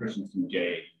with this Christensen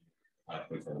J.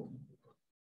 2017.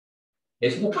 Okay,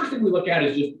 so the first thing we look at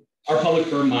is just our public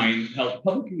firm mines, help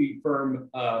publicly firm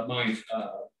mines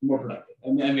more productive,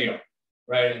 and they are,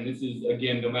 right? And this is,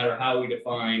 again, no matter how we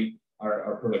define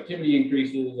our productivity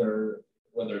increases, or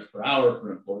whether it's per hour,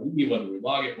 per employee, whether we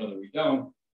log it, whether we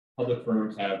don't, public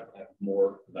firms have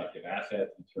more productive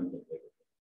assets in terms of labor.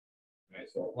 Right,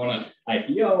 so on an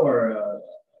IPO or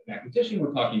an acquisition,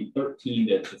 we're talking 13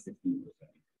 to 16%.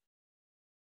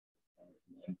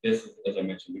 And this, as I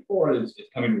mentioned before, is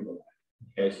coming with a lag.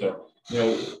 Okay, so you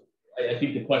know, I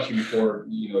think the question before,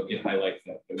 you know, it highlights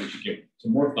that we should give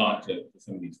some more thought to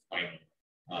some of these tiny.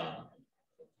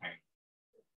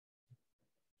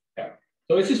 Okay,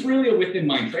 so is this really a within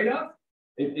mine trade-off?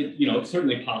 You know, it's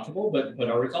certainly possible, but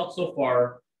our results so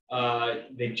far,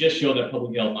 they just show that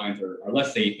publicly held mines are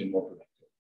less safe and more productive.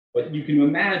 But you can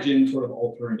imagine sort of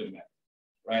alternative mechanisms,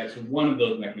 right? So one of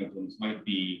those mechanisms might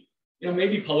be, you know,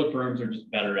 maybe public firms are just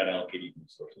better at allocating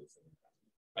resources,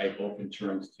 right? Both in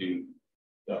terms to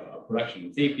production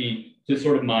and safety, to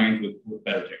sort of mines with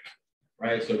better technology,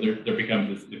 right? So there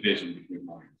becomes this division between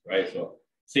mines, right? So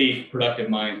safe, productive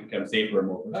mines become safer and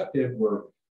more productive, where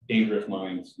dangerous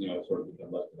mines, you know, sort of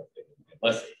become less productive and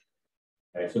less safe.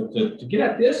 Okay, so to get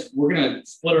at this, we're going to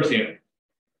split our sample.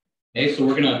 Okay, so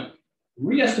we're going to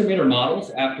re-estimate our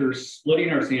models after splitting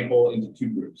our sample into two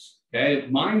groups. Okay,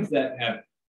 mines that have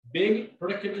big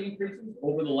productivity increases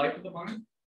over the life of the mine,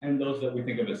 and those that we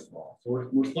think of as small. So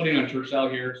we're splitting on tertile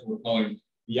here, so we're calling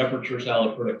the upper tertile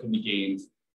of productivity gains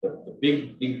the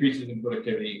big increases in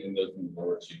productivity, and those in the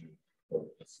lower two the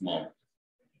small.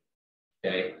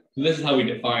 Okay, so this is how we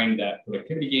define that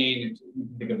productivity gain. You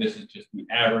can think of this as just the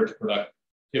average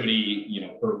productivity, you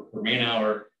know, per man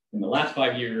hour in the last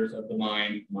 5 years of the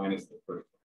mine minus the first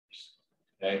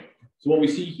 5 years. Okay, so what we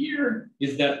see here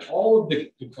is that all of the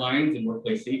declines in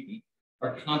workplace safety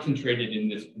are concentrated in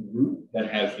this group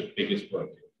that has the biggest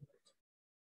productivity.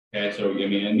 Okay, so I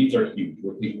mean, and these are huge.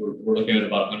 We're looking at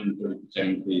about 130%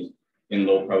 increase in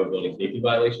low probability safety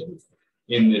violations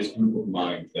in this group of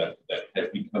mines that has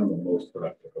become the most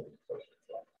productive of the course.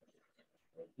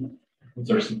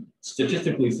 These are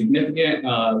statistically significant,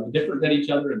 different than each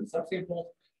other in the subsamples.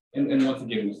 And once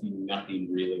again, we see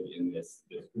nothing really in this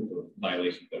group of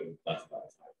violations that we classify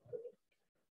as high.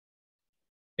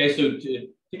 Okay, so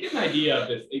to get an idea of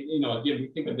this, again,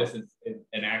 we think of this as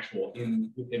an actual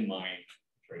within line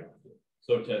trade-off.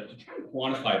 So to try to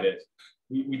quantify this,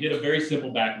 we did a very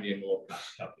simple back of the envelope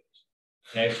calculation.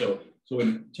 Okay, so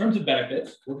in terms of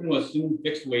benefits, we're going to assume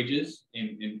fixed wages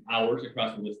in hours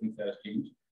across the listing status change.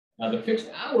 The fixed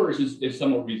hours is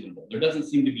somewhat reasonable. There doesn't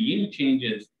seem to be any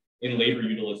changes in labor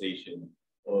utilization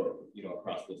or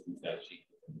across listing status change.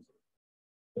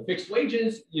 The fixed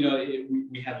wages,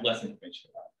 we have less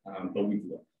information about, but we've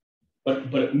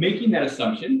looked. But making that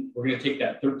assumption, we're going to take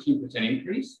that 13%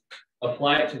 increase,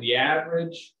 apply it to the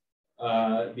average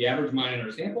mine in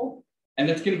our sample, and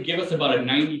that's going to give us about a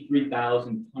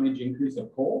 93,000 tonnage increase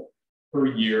of coal per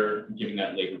year, given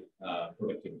that labor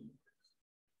productivity.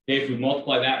 Okay, if we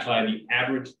multiply that by the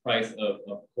average price of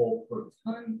coal per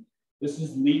ton, this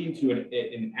is leading to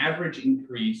an average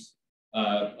increase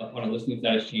upon a listing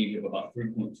status change of about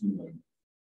 3.2 million.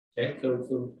 Okay,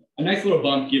 so a nice little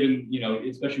bump given,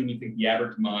 especially when you think the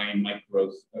average mine might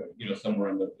gross, somewhere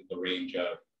in the range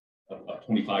of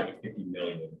 25 to 50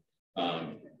 million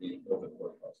over the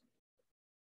course of.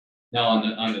 Now,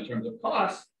 on the terms of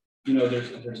costs,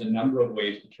 there's a number of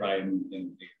ways to try and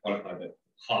quantify the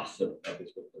costs of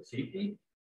this workplace safety.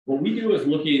 What we do is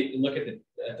look at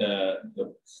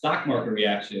the stock market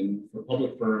reaction for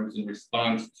public firms in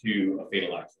response to a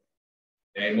fatal accident.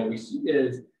 Okay? And what we see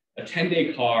is a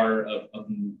 10-day CAR of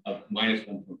minus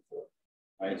 1.4.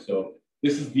 Right? So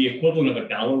this is the equivalent of a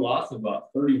dollar loss of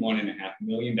about $31.5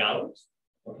 million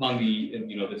upon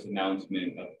this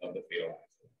announcement of the fatal accident.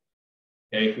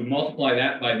 Okay, if we multiply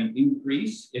that by the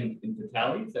increase in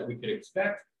fatalities that we could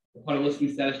expect upon a listing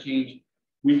status change,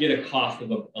 we get a cost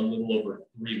of a little over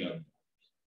 $3 million.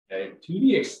 Okay, to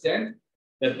the extent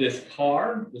that this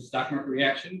CAR, the stock market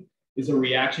reaction, is a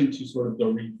reaction to sort of the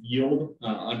revealed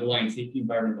underlying safety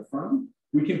environment of the firm,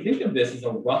 we can think of this as a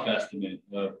rough estimate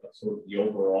of sort of the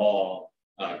overall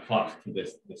cost to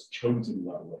this chosen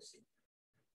level of safety.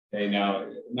 Okay, now,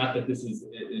 not that this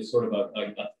is sort of a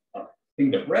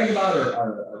thing to brag about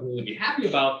or really be happy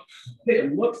about.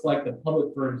 It looks like the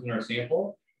public firms in our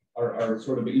sample are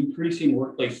sort of increasing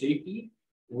workplace safety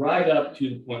right up to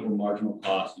the point where marginal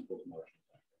cost equals marginal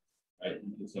benefit, right?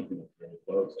 It's something that's very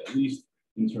close, at least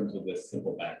in terms of this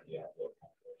simple back of the envelope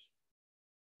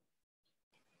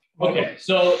calculation. Okay,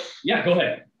 so yeah, go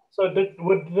ahead. So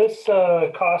would this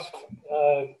cost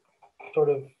sort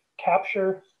of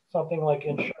capture something like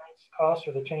insurance costs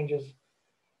or the changes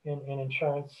in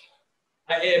insurance?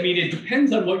 I mean, it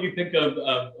depends on what you think of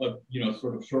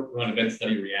sort of short-run event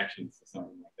study reactions to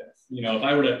something like this. If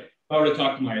I were to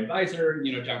talk to my advisor,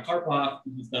 John Karpoff,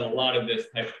 he's done a lot of this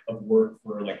type of work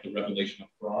for like the revelation of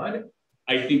fraud.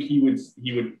 I think he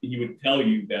would tell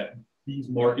you that these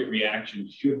market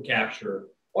reactions should capture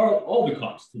all the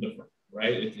costs to the firm,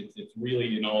 right? It's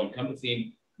really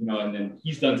all-encompassing, and then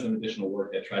he's done some additional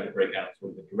work that tried to break out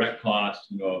sort of the direct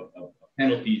costs, of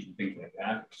penalties and things like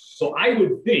that. So I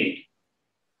would think,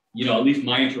 at least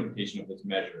my interpretation of this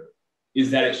measure is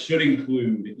that it should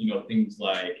include, things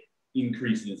like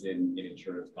increases in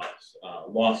insurance costs,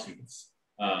 lawsuits,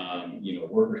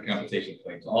 workers' compensation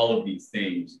claims. All of these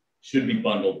things should be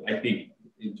bundled, I think,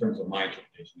 in terms of my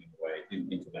interpretation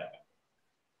into that.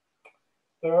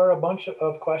 There are a bunch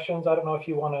of questions. I don't know if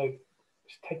you want to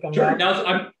take them. Sure.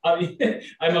 Now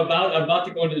I'm about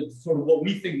to go into sort of what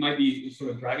we think might be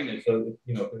sort of driving it. So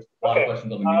if there's a lot of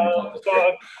questions on the meter.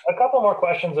 So a couple more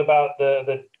questions about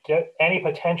any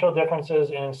potential differences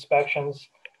in inspections.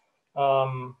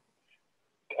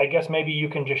 I guess maybe you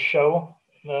can just show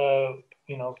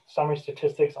summary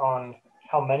statistics on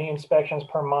how many inspections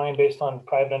per mine based on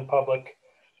private and public.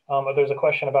 There's a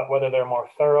question about whether they're more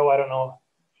thorough. I don't know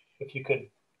if you could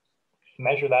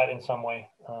measure that in some way.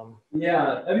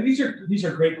 Yeah, I mean, these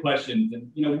are great questions,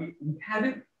 and we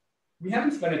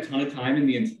haven't spent a ton of time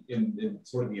in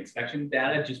sort of the inspection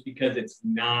data just because there's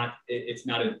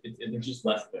just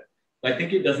less of it. I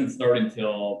think it doesn't start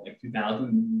until like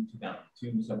 2000,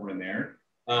 2002, somewhere in there.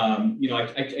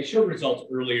 I showed results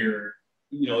earlier.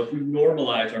 If we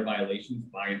normalize our violations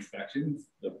by inspections,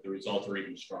 the results are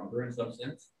even stronger in some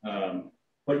sense.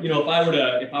 But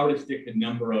if I were to stick the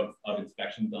number of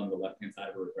inspections on the left-hand side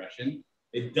of a regression,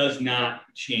 it does not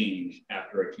change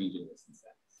after a change in listing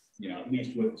status. At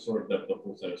least with sort of the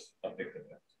full set of fixed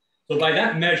events. So by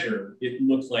that measure, it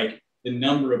looks like the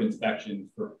number of inspections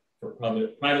for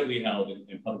privately held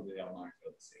and publicly held mines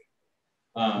are the same.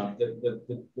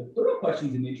 The third question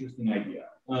is an interesting idea.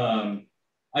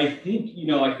 I think,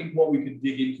 I think what we could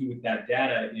dig into with that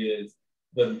data is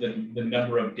the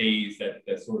number of days that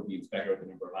sort of the inspector, the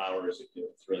number of hours, if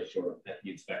it's really short, that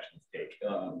the inspections take.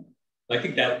 I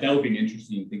think that would be an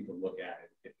interesting thing to look at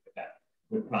if that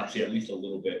would proxy at least a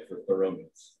little bit for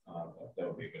thoroughness. That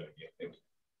would be a good idea. Thank you.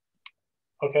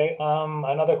 Okay,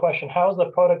 another question. How's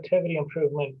the productivity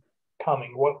improvement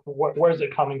coming? Where is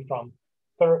it coming from?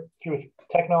 Through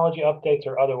technology updates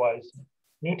or otherwise?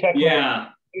 New tech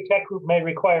may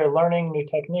require learning new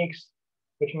techniques,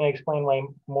 which may explain why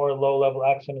more low-level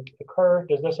accidents occur.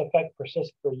 Does this effect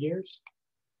persist for years?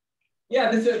 Yeah,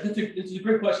 this is a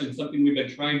great question. Something we've been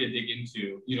trying to dig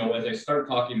into. As I start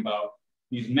talking about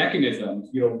these mechanisms,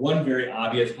 one very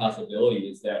obvious possibility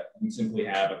is that we simply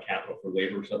have a capital for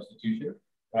labor substitution,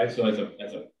 right? So as a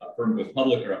firm goes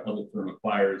public or a public firm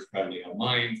acquires privately held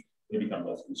mines, they become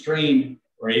less constrained,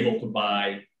 or able to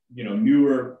buy,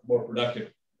 newer, more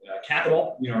productive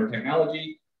capital, or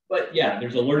technology. But yeah,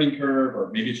 there's a learning curve, or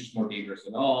maybe it's just more dangerous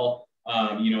than all,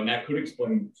 and that could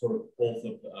explain sort of both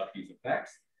of these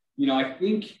effects.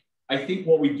 I think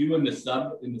what we do in the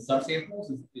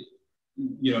subsamples is,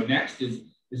 next is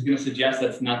going to suggest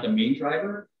that's not the main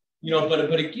driver,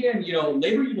 but again,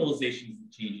 labor utilization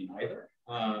isn't changing either.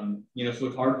 So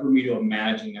it's hard for me to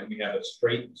imagine that we have a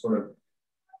straight sort of,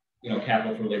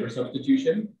 capital for labor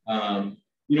substitution.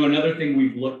 Another thing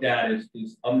we've looked at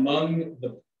is among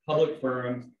the public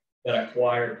firms that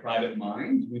acquire private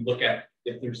mines, we look at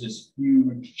if there's this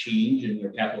huge change in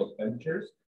their capital expenditures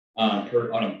on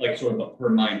a sort of a per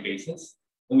mine basis,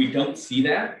 and we don't see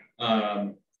that.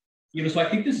 So I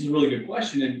think this is a really good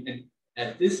question, and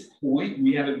at this point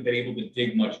we haven't been able to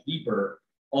dig much deeper.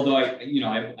 Although I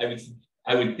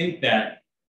would think that.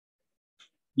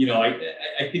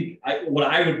 I think what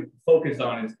I would focus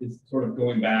on is sort of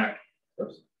going back,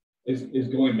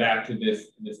 going back to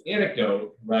this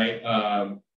anecdote,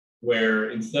 right? Where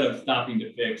instead of stopping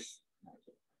to fix,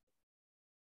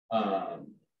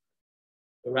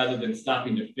 rather than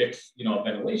stopping to fix, a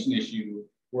ventilation issue,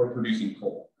 we're producing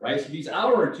coal, right? So these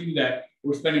hour or two that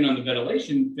we're spending on the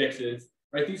ventilation fixes,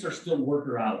 right? These are still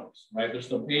worker hours, right? They're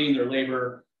still paying their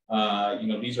labor.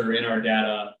 These are in our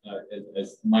data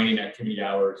as mining activity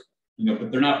hours,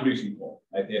 but they're not producing coal,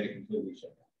 right? They had to completely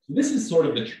shut down. So this is sort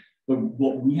of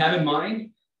what we have in mind,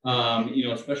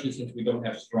 especially since we don't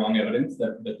have strong evidence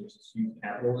that there's this huge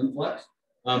capital influx.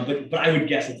 But I would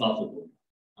guess it's also good.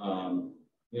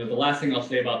 The last thing I'll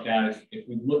say about that is if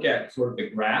we look at sort of the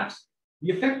graphs,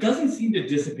 the effect doesn't seem to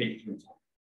dissipate through time,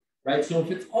 right? So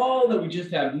if it's all that we just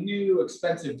have new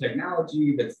expensive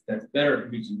technology that's better at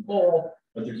producing coal,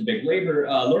 but there's a big labor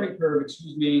learning curve,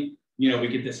 we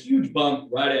get this huge bump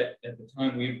right at the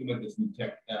time we implement this new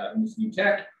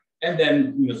tech, and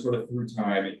then sort of through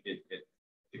time it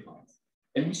declines.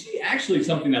 And we see actually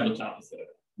something that looks opposite of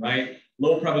it, right?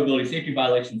 Low probability safety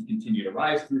violations continue to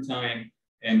rise through time,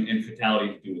 and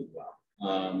fatalities do as well.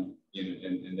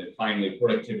 And then finally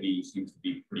productivity seems to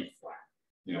be pretty flat,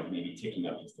 maybe ticking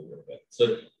up just a little bit.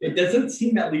 So it doesn't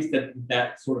seem at least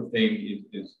that sort of thing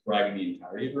is driving the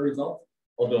entirety of the results.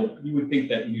 Although you would think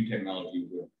that new technology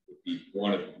would be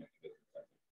one of them.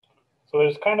 So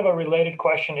there's kind of a related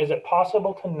question. Is it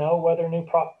possible to know whether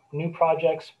new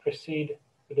projects precede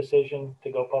the decision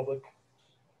to go public?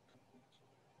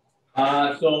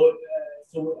 So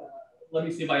let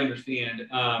me see if I understand.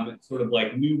 Sort of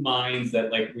like new mines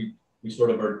that like we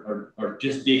sort of are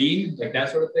just digging, like that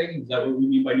sort of thing. Is that what we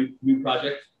mean by new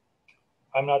projects?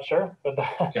 I'm not sure, but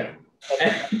okay.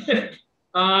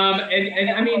 And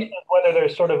I mean, whether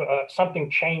there's sort of something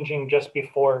changing just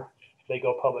before they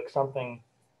go public, something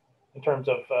in terms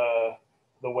of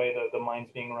the way the mine's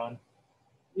being run.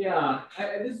 Yeah,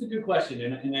 this is a good question,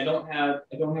 and I don't have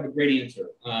a great answer.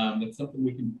 It's something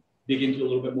we can dig into a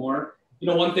little bit more.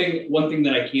 One thing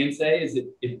that I can say is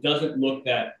it doesn't look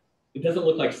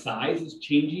like size is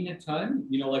changing a ton.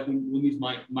 Like when these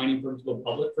mining firms go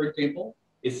public, for example,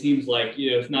 it seems like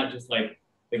it's not just like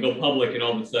they go public and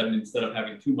all of a sudden instead of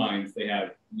having 2 mines, they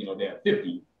have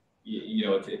 50.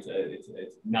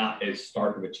 It's not as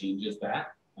stark of a change as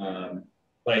that.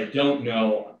 But I don't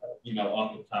know,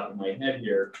 off the top of my head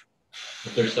here,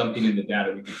 if there's something in the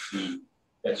data we can see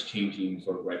that's changing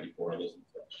sort of right before this and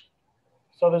such.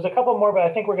 So there's a couple more, but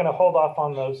I think we're going to hold off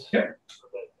on those. Sure.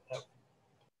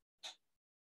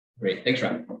 Great, thanks,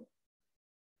 Ryan.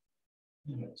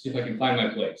 Let's see if I can find my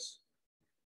place.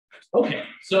 Okay,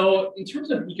 so in terms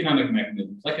of economic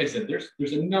mechanisms, like I said,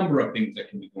 there's a number of things that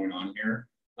can be going on here.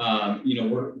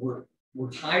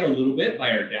 We're tied a little bit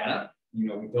by our data. We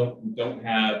don't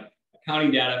have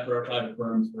accounting data for our private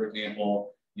firms, for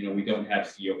example. We don't have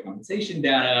CEO compensation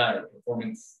data or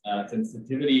performance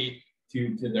sensitivity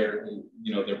to their,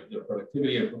 their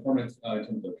productivity or performance in terms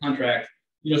of their contracts.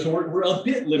 So we're a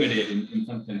bit limited in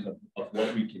some sense of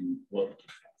what we can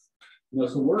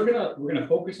test. So we're gonna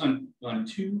focus on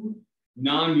two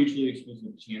non-mutually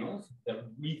exclusive channels that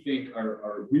we think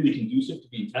are really conducive to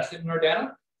being tested in our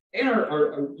data, and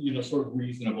are sort of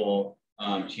reasonable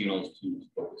channels to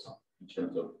focus on in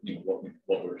terms of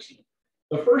what we're seeing.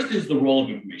 The first is the role of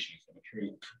information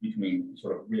asymmetry between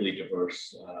sort of really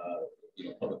diverse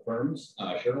public firms,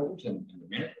 shareholders, and the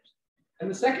managers. And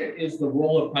the second is the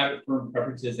role of private firm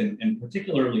preferences and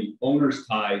particularly owners'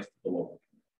 ties to the local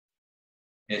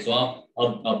community. Okay, so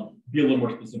I'll be a little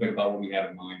more specific about what we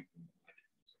have in mind.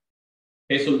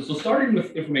 Okay, so starting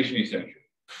with information asymmetry.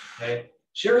 Okay,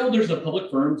 shareholders of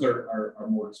public firms are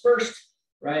more dispersed,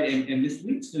 right? And this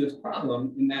leads to this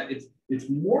problem in that it's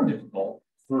more difficult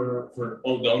for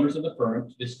the owners of the firm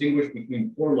to distinguish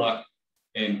between poor luck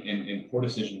and poor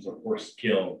decisions or poor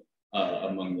skill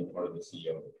among the part of the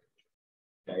CEO.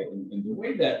 Okay, and the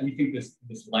way that we think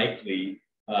this likely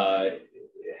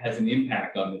has an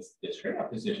impact on this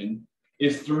trade-off decision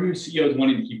is through CEOs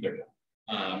wanting to keep their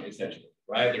job, essentially,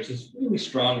 right? There's this really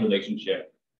strong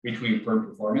relationship between firm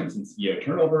performance and CEO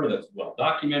turnover that's well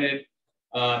documented.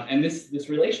 And this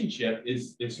relationship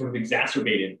is sort of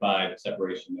exacerbated by the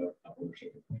separation of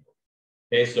ownership.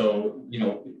 Okay, so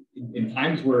in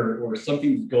times where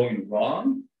something's going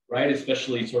wrong, right,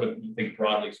 especially sort of you think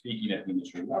broadly speaking at the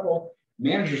industry level,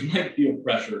 managers might feel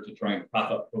pressure to try and prop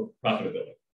up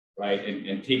profitability, right,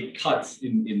 and take cuts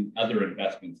in other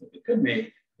investments that they could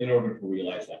make in order to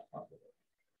realize that profitability.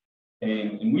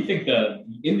 And we think the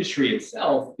industry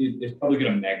itself is probably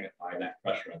going to magnify that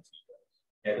pressure on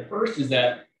CEOs. Okay, the first is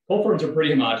that coal firms are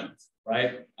pretty homogenous,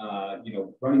 right?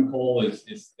 Running coal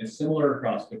is similar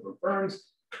across different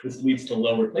firms. This leads to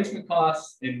low replacement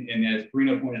costs, and as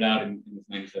Bruno pointed out in this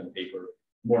 97 paper,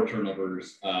 more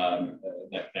turnovers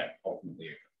that ultimately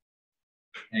occur.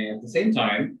 And at the same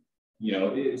time,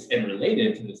 and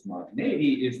related to this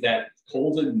homogeneity is that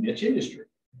coal's a niche industry.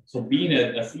 So being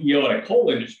a CEO at a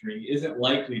coal industry isn't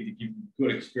likely to give you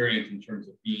good experience in terms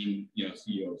of being,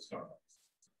 CEO of Starbucks,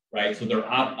 right? So their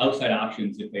outside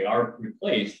options, if they are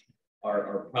replaced,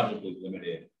 are probably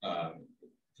limited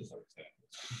to some extent.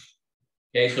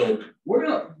 Okay, so we're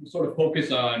going to sort of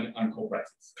focus on coal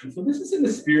prices. And so this is in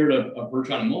the spirit of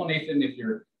Bertrand and Mullinathon, if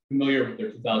you're familiar with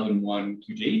their 2001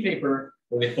 QJE paper,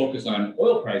 where they focus on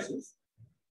oil prices.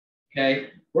 Okay,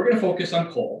 we're going to focus on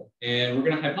coal, and we're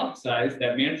going to hypothesize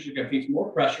that managers are going to face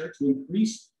more pressure to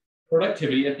increase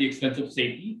productivity at the expense of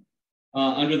safety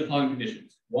under the following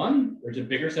conditions. One, there's a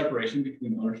bigger separation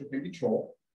between ownership and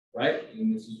control, right?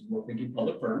 And this is, we're thinking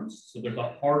public firms. So there's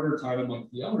a harder time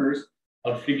amongst the owners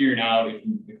of figuring out if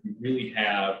we really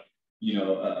have,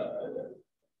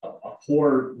 a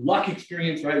poor luck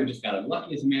experience, right? We just got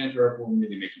unlucky as a manager, or we're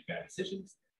really making bad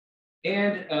decisions.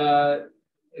 And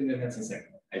then that's the second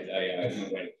one. I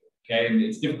went right. Okay, and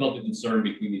it's difficult to discern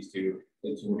between these two,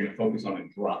 and so we're going to focus on a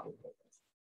drop of coal prices.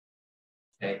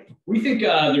 Okay, we think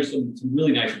there's some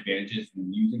really nice advantages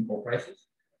in using coal prices.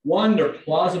 One, they're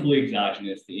plausibly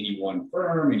exogenous to any one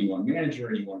firm, any one manager,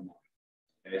 any one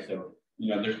market. Okay, so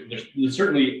there's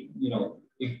certainly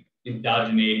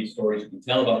endogeneity stories you can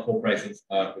tell about coal prices.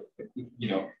 But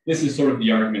this is sort of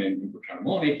the argument in Bertrand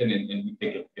Mullinathon, and we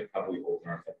think it probably holds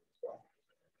in our favor as well.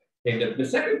 Okay, the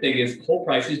second thing is coal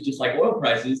prices, just like oil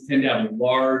prices, tend to have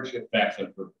large effects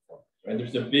on firm performance. Right?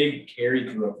 There's a big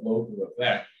carry-through or flow-through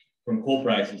effect from coal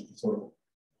prices to sort of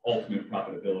ultimate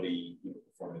profitability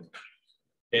performance.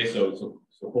 Okay, so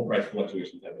coal price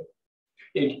fluctuations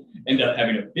end up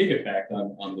having a big effect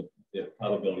on the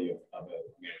probability of a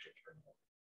manager turnover.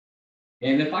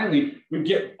 And then finally, we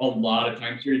get a lot of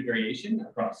time series variation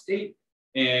across state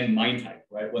and mine type,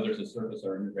 right? Whether it's a surface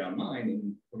or underground mine,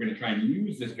 and we're going to try and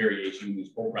use this variation in these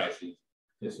coal prices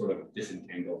to sort of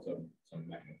disentangle some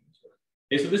mechanisms.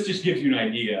 Okay, so this just gives you an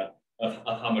idea of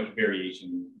how much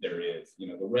variation there is.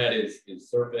 The red is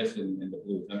surface, and the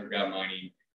blue is underground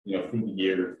mining. Through the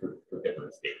year for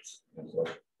different states. And so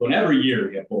in every year,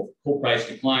 we have both coal price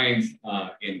declines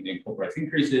and coal price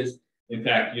increases. In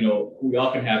fact, we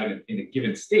often have in a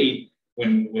given state,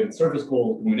 when surface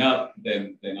coal is going up,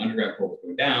 then underground coal is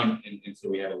going down. And so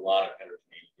we have a lot of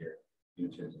heterogeneity here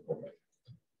in terms of coal prices.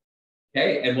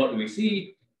 Okay, and what do we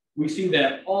see? We see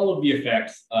that all of the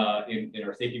effects in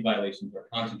our safety violations are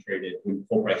concentrated when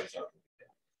coal prices are going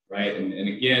down, right? And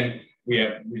again, we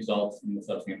have results in the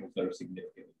subsamples that are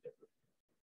significantly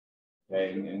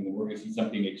different. Okay, and we're going to see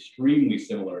something extremely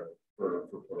similar for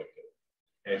productivity.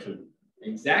 Okay, so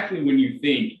exactly when you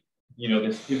think,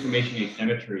 this information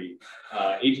asymmetry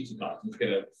agency cost is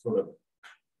going to sort of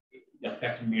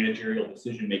affect managerial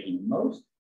decision making most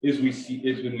is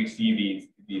when we see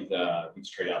these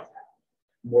trade-offs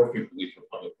more frequently for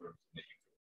public firms.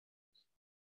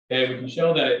 Okay, we can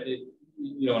show that in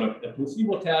a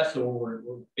placebo test, so we're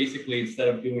basically, instead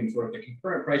of doing sort of the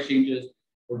concurrent price changes,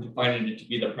 we're defining it to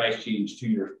be the price change 2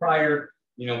 years prior.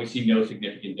 We see no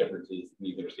significant differences in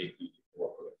either safety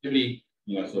or productivity.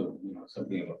 So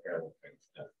something of a parallel thing.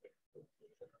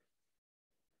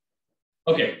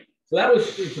 Okay, so that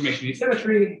was information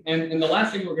asymmetry, and the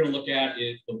last thing we're going to look at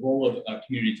is the role of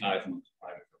community ties amongst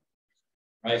private firms.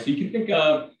 Right, so you can think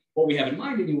of what we have in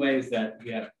mind anyway is that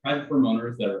we have private firm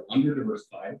owners that are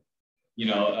under-diversified. We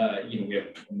have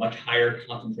a much higher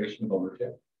concentration of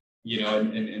ownership.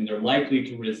 And they're likely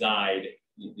to reside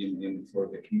in sort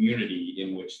of the community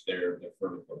in which their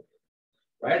firm is located.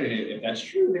 Right, and if that's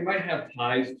true, they might have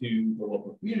ties to the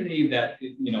local community that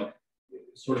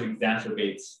sort of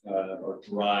exacerbates or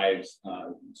drives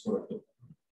sort of the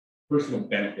personal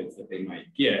benefits that they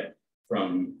might get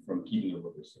from keeping their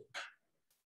workers safe.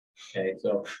 Okay,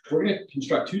 so we're going to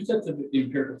construct 2 sets of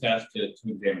empirical tests to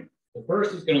examine. The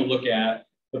first is going to look at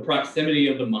the proximity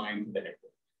of the mine to the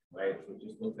headquarters, right? So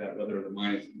just look at whether the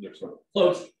mine is either sort of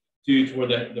close to where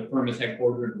the firm is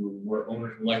headquartered, where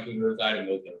owners are likely to reside, and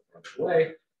those that are far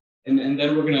away. And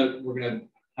then we're gonna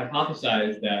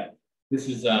hypothesize that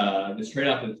this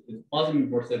trade-off is plausibly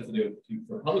more sensitive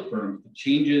for public firms to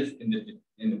changes in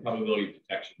the probability of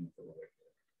detection for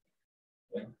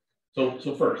the okay?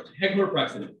 So first, headquarter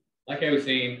proximity. Like I was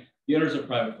saying, the owners of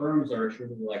private firms are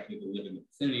assuredly likely to live in the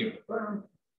vicinity of the firm.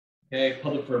 Okay,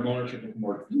 public firm ownership is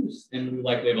more diffuse, and we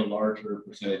likely have a larger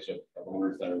percentage of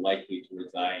owners that are likely to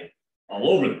reside all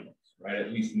over the place, right?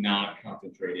 At least not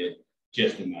concentrated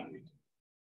just in that region.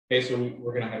 Okay, so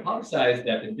we're going to hypothesize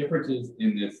that the differences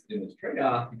in this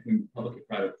trade-off between public and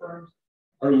private firms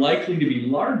are likely to be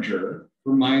larger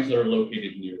for mines that are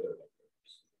located near their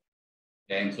headquarters.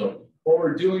 Okay, and so what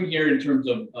we're doing here in terms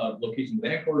of location of the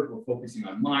headquarters, we're focusing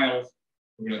on miles.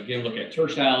 We're going to again look at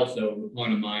tertile, so we're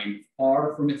calling a mine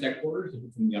far from its headquarters if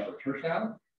it's in the upper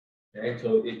tertile. Okay,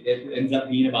 so it ends up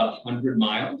being about 100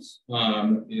 miles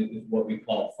is what we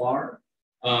call far.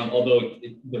 Although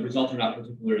the results are not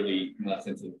particularly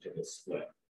sensitive to this split.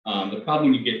 The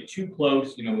problem when you get too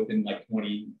close, within like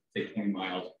 20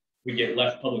 miles, we get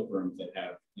less public firms that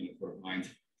have sort of mines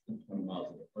 20 miles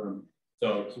of the firm.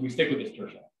 So we stick with this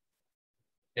tertile.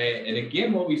 Okay, and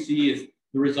again, what we see is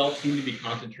the results seem to be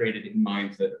concentrated in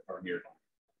mines that are nearby.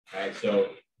 Right, so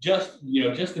just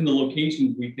in the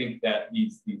locations we think that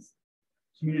these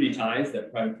community ties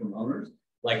that private firm owners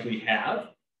likely have.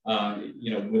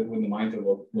 When the mines are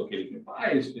located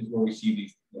nearby is where we see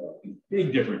these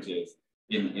big differences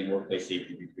in workplace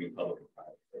safety between public and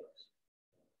private firms.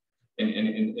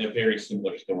 And a very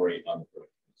similar story on the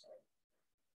first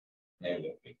side.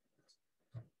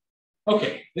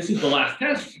 Okay, this is the last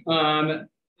test, and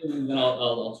then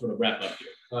I'll sort of wrap up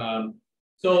here.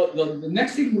 So the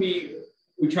next thing we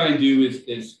try and do is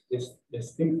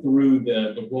think through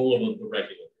the role of the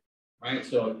regulator, right?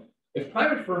 So if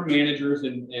private firm managers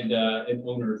and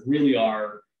owners really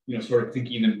are, sort of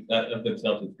thinking of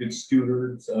themselves as good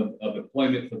stewards of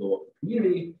employment for the local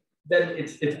community, then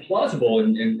it's plausible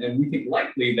and we think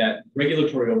likely that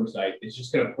regulatory oversight is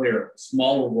just going to play a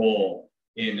smaller role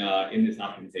in this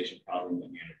optimization problem that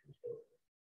managers do.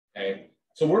 Okay,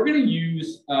 so we're going to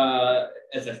use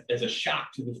as a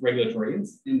shock to this regulatory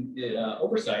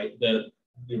oversight the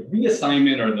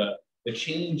reassignment or the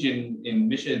change in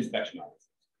mission inspection offices.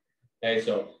 Okay,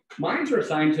 so mines are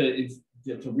assigned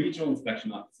to regional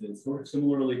inspection offices, sort of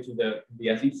similarly to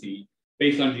the SEC,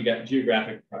 based on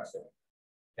geographic proximity.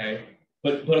 Okay,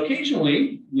 but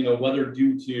occasionally, whether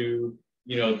due to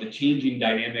the changing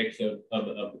dynamics of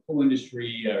the coal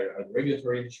industry or the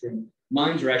regulatory industry,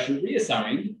 mines are actually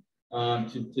reassigned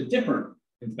to different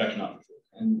inspection offices,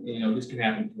 and this can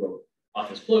happen through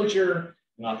office closure,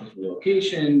 an office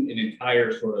relocation, an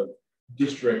entire sort of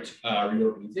district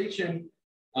reorganization.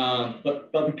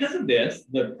 But because of this,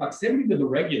 the proximity to the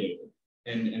regulator,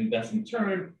 and thus in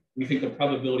turn, we think the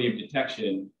probability of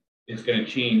detection is going to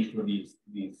change for these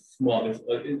small,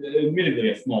 admittedly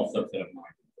a small subset of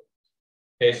mines.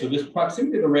 Okay, so this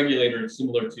proximity to the regulator is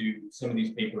similar to some of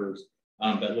these papers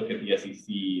that look at the SEC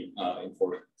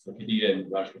enforcement. So Gilje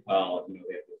and Raj Gopal, they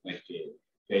have this nice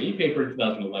JE paper in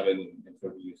 2011 and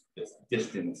sort of use this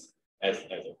distance as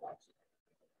a proxy.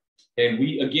 And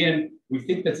we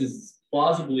think this is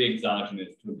plausibly exogenous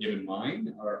to a given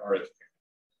mine or its parent.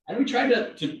 And we try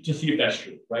to see if that's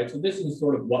true, right? So this is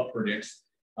sort of what predicts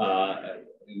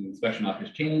inspection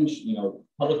office change.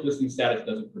 Public listing status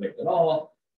doesn't predict at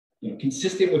all.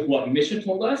 consistent with what Misha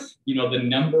told us, the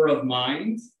number of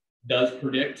minds does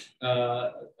predict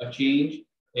a change,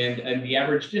 and the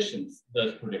average distance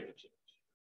does predict a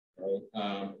change,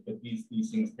 right? But these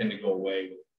things tend to go away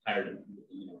with higher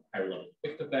level of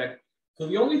fixed effect. So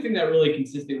the only thing that really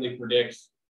consistently predicts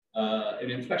an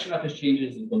inspection office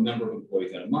changes is the number of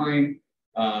employees at a mine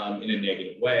in a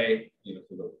negative way.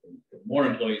 So the more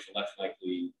employees, the less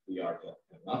likely we are to have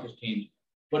an office change.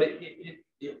 But it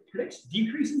predicts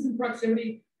decreases in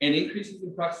proximity and increases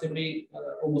in proximity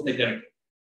almost identically.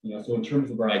 So in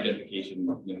terms of our identification,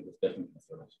 this definitely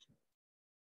concerns us.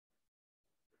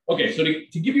 Okay, so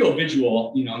to give you a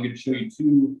visual, I'm going to show you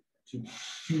two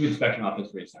inspection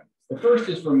office rate assignments. The first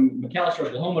is from McAlester,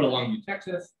 Oklahoma to Longview,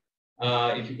 Texas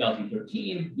in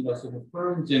 2013. So the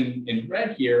firms in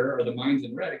red here, or the mines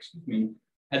in red, excuse me,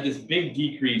 had this big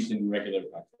decrease in regular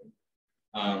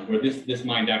proximity, where this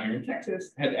mine down here in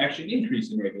Texas had actually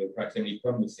increased in regular proximity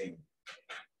from the same.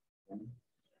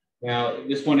 Now,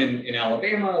 this one in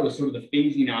Alabama was sort of the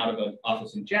phasing out of an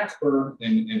office in Jasper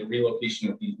and the relocation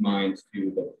of these mines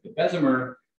to the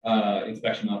Bessemer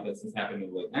inspection office. This happened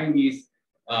in the late 90s.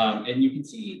 And you can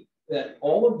see that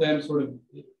all of them sort of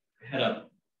had a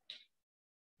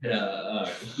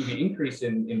increase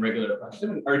in regular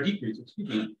proximity, or a decrease, excuse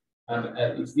me.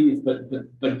 It's these,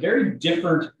 but very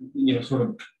different, sort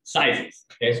of sizes.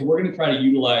 Okay, so we're going to try to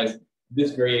utilize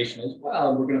this variation as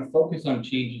well. We're going to focus on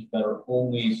changes that are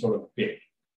only sort of big,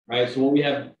 right? So what we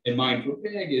have in mind for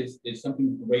big is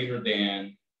something greater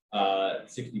than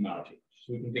 60-mile change.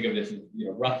 So we can think of this as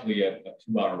roughly a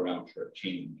 2-hour round trip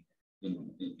change in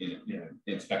an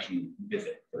inspection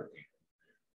visit, for example.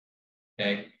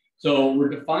 Okay, so we're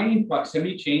defining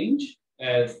proximity change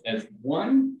as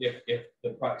 1 if the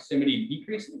proximity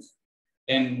decreases,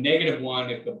 and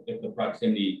 -1 if the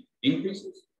proximity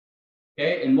increases.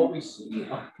 Okay, and what we see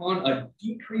upon a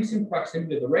decrease in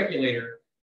proximity to the regulator,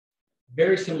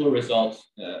 very similar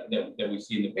results that we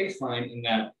see in the baseline, in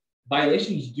that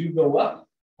violations do go up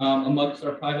amongst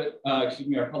our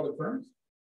public firms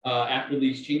after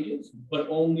these changes, but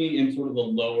only in sort of the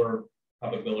lower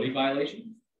probability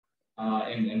violations.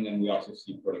 And then we also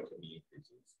see productivity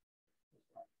increases.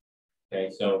 Okay,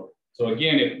 so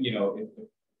again, if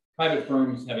private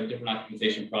firms have a different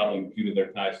optimization problem due to their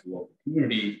ties to the local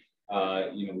community,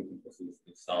 we think this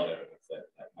is solid evidence that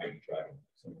might be driving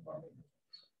some of our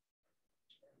movements.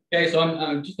 Okay, so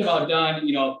I'm just about done.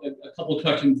 A couple of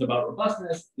questions about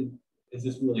robustness. Is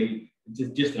this really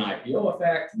just an IPO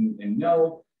effect? And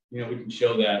no, we can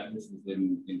show that this is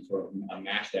in sort of a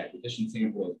matched acquisition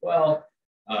sample as well.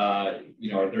 Are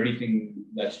there anything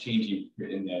that's changing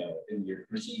in your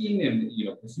proceeding? And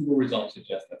placebo results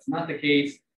suggest that's not the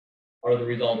case. Are the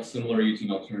results similar using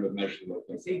alternative measures of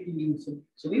workplace safety?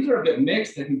 So these are a bit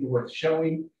mixed. I think they're worth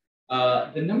showing.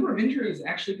 The number of injuries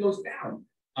actually goes down.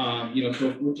 So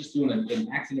if we're just doing an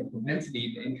accident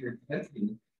propensity, the injury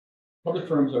propensity, public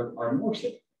firms are more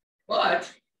safe.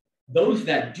 But those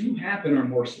that do happen are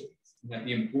more serious, that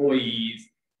the employees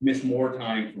miss more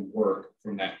time from work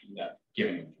from that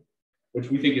given injury, which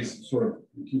we think is sort of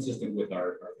consistent with our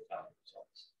fatality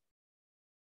results.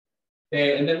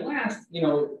 Okay, and then last,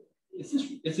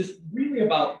 is this really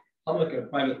about public or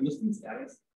private listing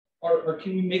status, or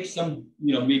can we make some,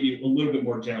 maybe a little bit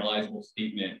more generalizable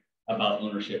statement about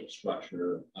ownership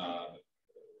structure,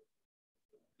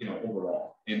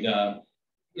 overall? And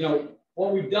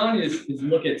what we've done is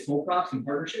look at sole props and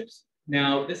partnerships.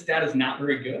 Now, this data is not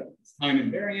very good. It's time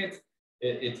invariant.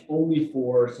 It's only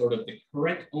for sort of the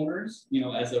current owners,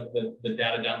 as of the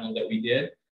data download that we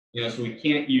did. So we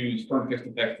can't use firm fixed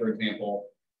effect, for example.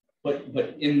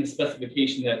 But in the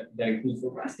specification that includes the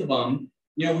rest of them,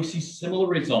 we see similar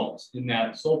results in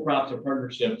that sole props or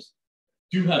partnerships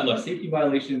do have less safety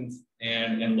violations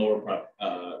and lower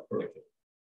productivity.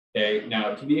 Okay,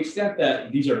 now to the extent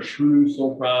that these are true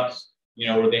sole props,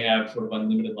 where they have sort of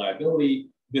unlimited liability,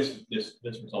 this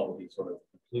result would be sort of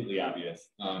completely obvious.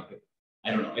 I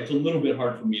don't know. It's a little bit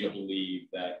hard for me to believe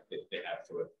that they have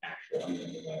sort of actual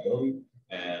unlimited liability,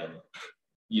 and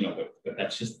but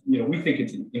that's just we think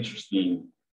it's an interesting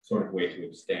sort of way to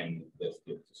extend this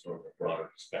to sort of a broader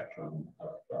spectrum of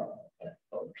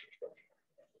ownership structure.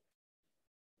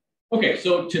 Okay,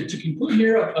 so to conclude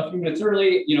here a few minutes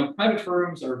early, private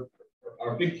firms are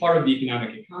a big part of the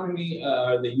economic economy,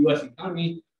 the U.S.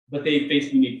 economy, but they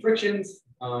face unique frictions.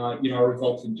 Our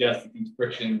results suggest that these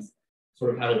frictions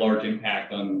sort of have a large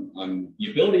impact on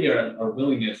the ability or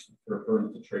willingness for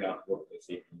firms to trade off workplace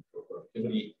safety for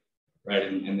productivity, right?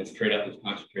 And this trade-off is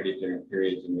concentrated during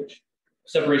periods in which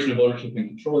separation of ownership and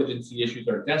control agency issues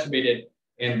are exacerbated,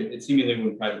 and it's seemingly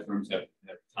when private firms have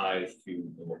ties to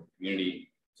the local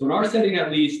community. So in our setting,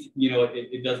 at least,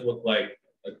 it does look like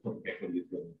public equity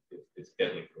is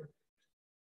deadly for it.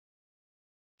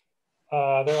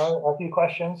 There are a few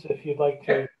questions if you'd like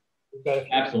to.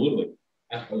 Absolutely.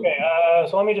 Okay,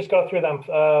 so let me just go through them.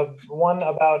 One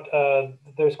about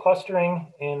there's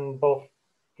clustering in both,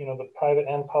 the private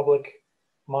and public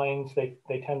mines. They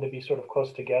tend to be sort of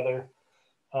close together.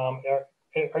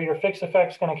 Are your fixed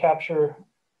effects going to capture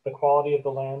the quality of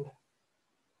the land?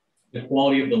 The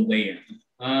quality of the land.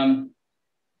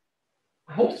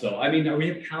 I hope so. I mean, we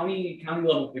have county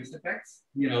level fixed effects,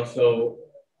 so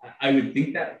I would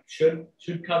think that should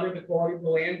cover the quality of the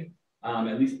land,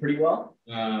 at least pretty well.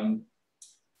 I'm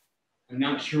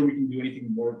not sure we can do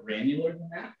anything more granular than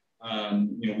that.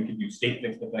 We could do state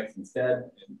fixed effects instead,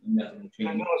 and that will change.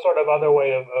 There's no sort of other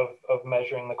way of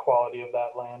measuring the quality of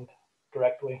that land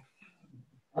directly.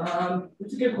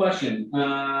 That's a good question.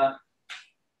 I'll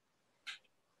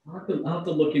have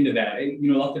to look into that.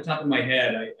 Off the top of my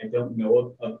head, I don't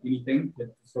know of anything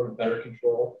that's sort of better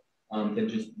control than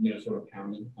just sort of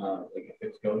counting like a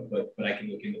fixed code. But I can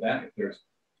look into that if there's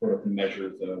sort of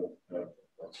measures of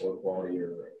soil quality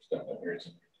or stuff that varies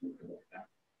like that.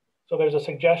 So there's a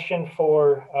suggestion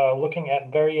for looking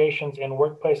at variations in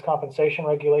workplace compensation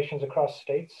regulations across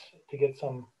states to get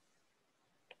some.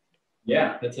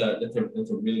 Yeah, that's a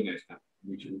really nice comment.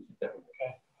 We should definitely.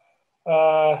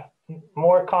 Okay.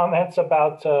 More comments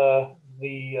about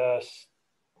the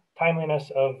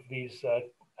timeliness of these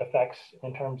effects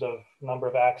in terms of number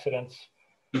of accidents.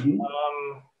 Mm-hmm.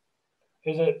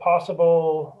 Is it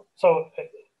possible? So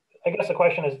I guess the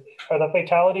question is, are the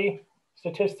fatality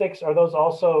statistics, are those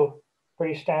also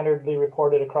pretty standardly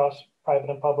reported across private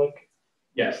and public?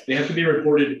 Yes, they have to be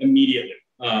reported immediately.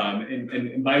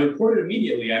 And by reported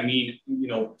immediately, I mean,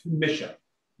 to MSHA.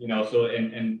 So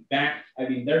and back, I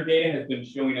mean, their data has been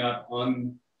showing up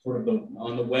on sort of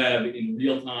on the web in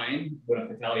real time when a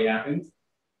fatality happens.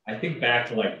 I think back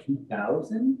to like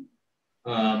 2000,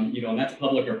 and that's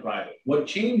public or private. What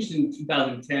changed in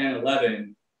 2010,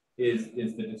 11 is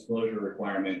the disclosure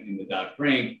requirement in the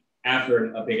Dodd-Frank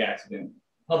after a big accident.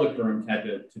 Public firms had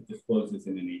to disclose this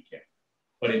in an 8K.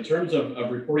 But in terms of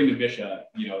reporting to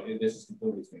MSHA, this is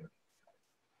completely standard.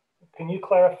 Can you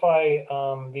clarify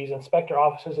these inspector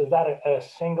offices? Is that a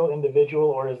single individual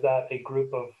or is that a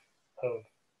group of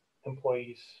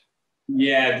employees?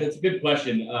 Yeah, that's a good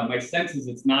question. My sense is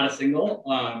it's not a single,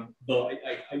 though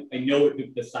I know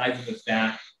the size of the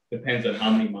staff depends on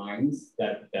how many mines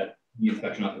that the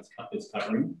inspection office is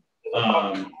covering.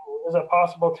 Is it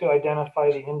possible to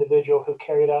identify the individual who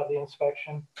carried out the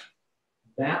inspection?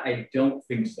 That I don't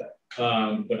think so,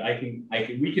 but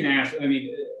we can ask. I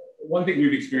mean, one thing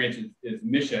we've experienced is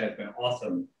MSHA has been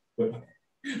awesome,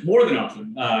 more than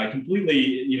awesome,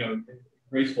 completely,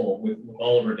 graceful with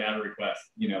all of our data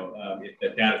requests. If the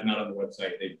data is not on the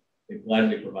website, they've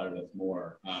gladly provided us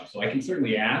more. So I can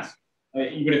certainly ask,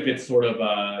 even if it's sort of,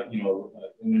 an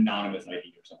anonymous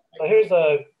ID or something. So here's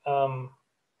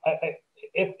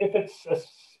if it's a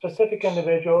specific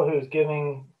individual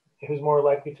who's more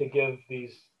likely to give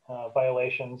these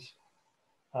violations,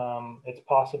 it's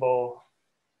possible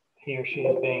he or she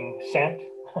is being sent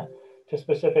to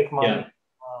specific mines.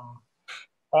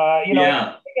 I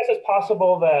guess it's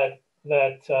possible that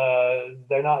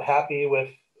they're not happy with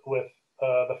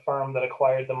the firm that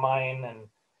acquired the mine, and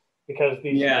because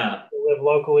these people live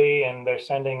locally and they're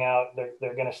sending out,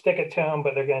 they're going to stick it to them,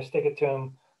 but they're going to stick it to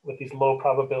them with these low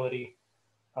probability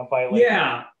violations.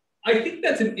 Yeah, I think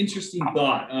that's an interesting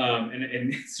thought, and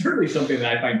it's certainly something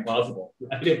that I find plausible.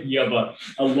 Right? If you have a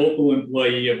local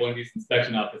employee of one of these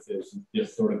inspection offices who's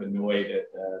just sort of annoyed at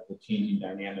the changing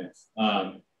dynamics.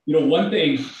 One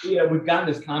thing, we've gotten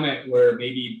this comment where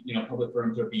maybe, public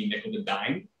firms are being nickel and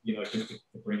dimed, just to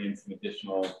bring in some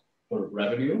additional sort of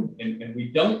revenue. And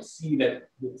we don't see that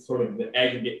sort of the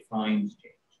aggregate fines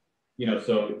change.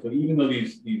 So even though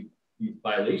these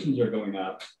violations are going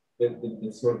up,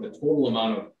 the sort of the total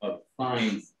amount of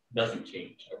fines doesn't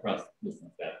change across this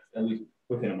status, at least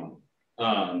within a month.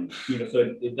 So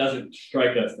it doesn't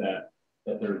strike us that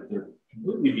they're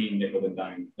completely being nickel and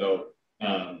dimed. So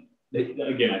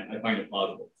again, I find it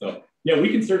plausible. So yeah, we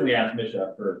can certainly ask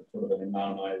MSHA for sort of an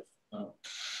anonymized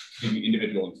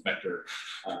individual inspector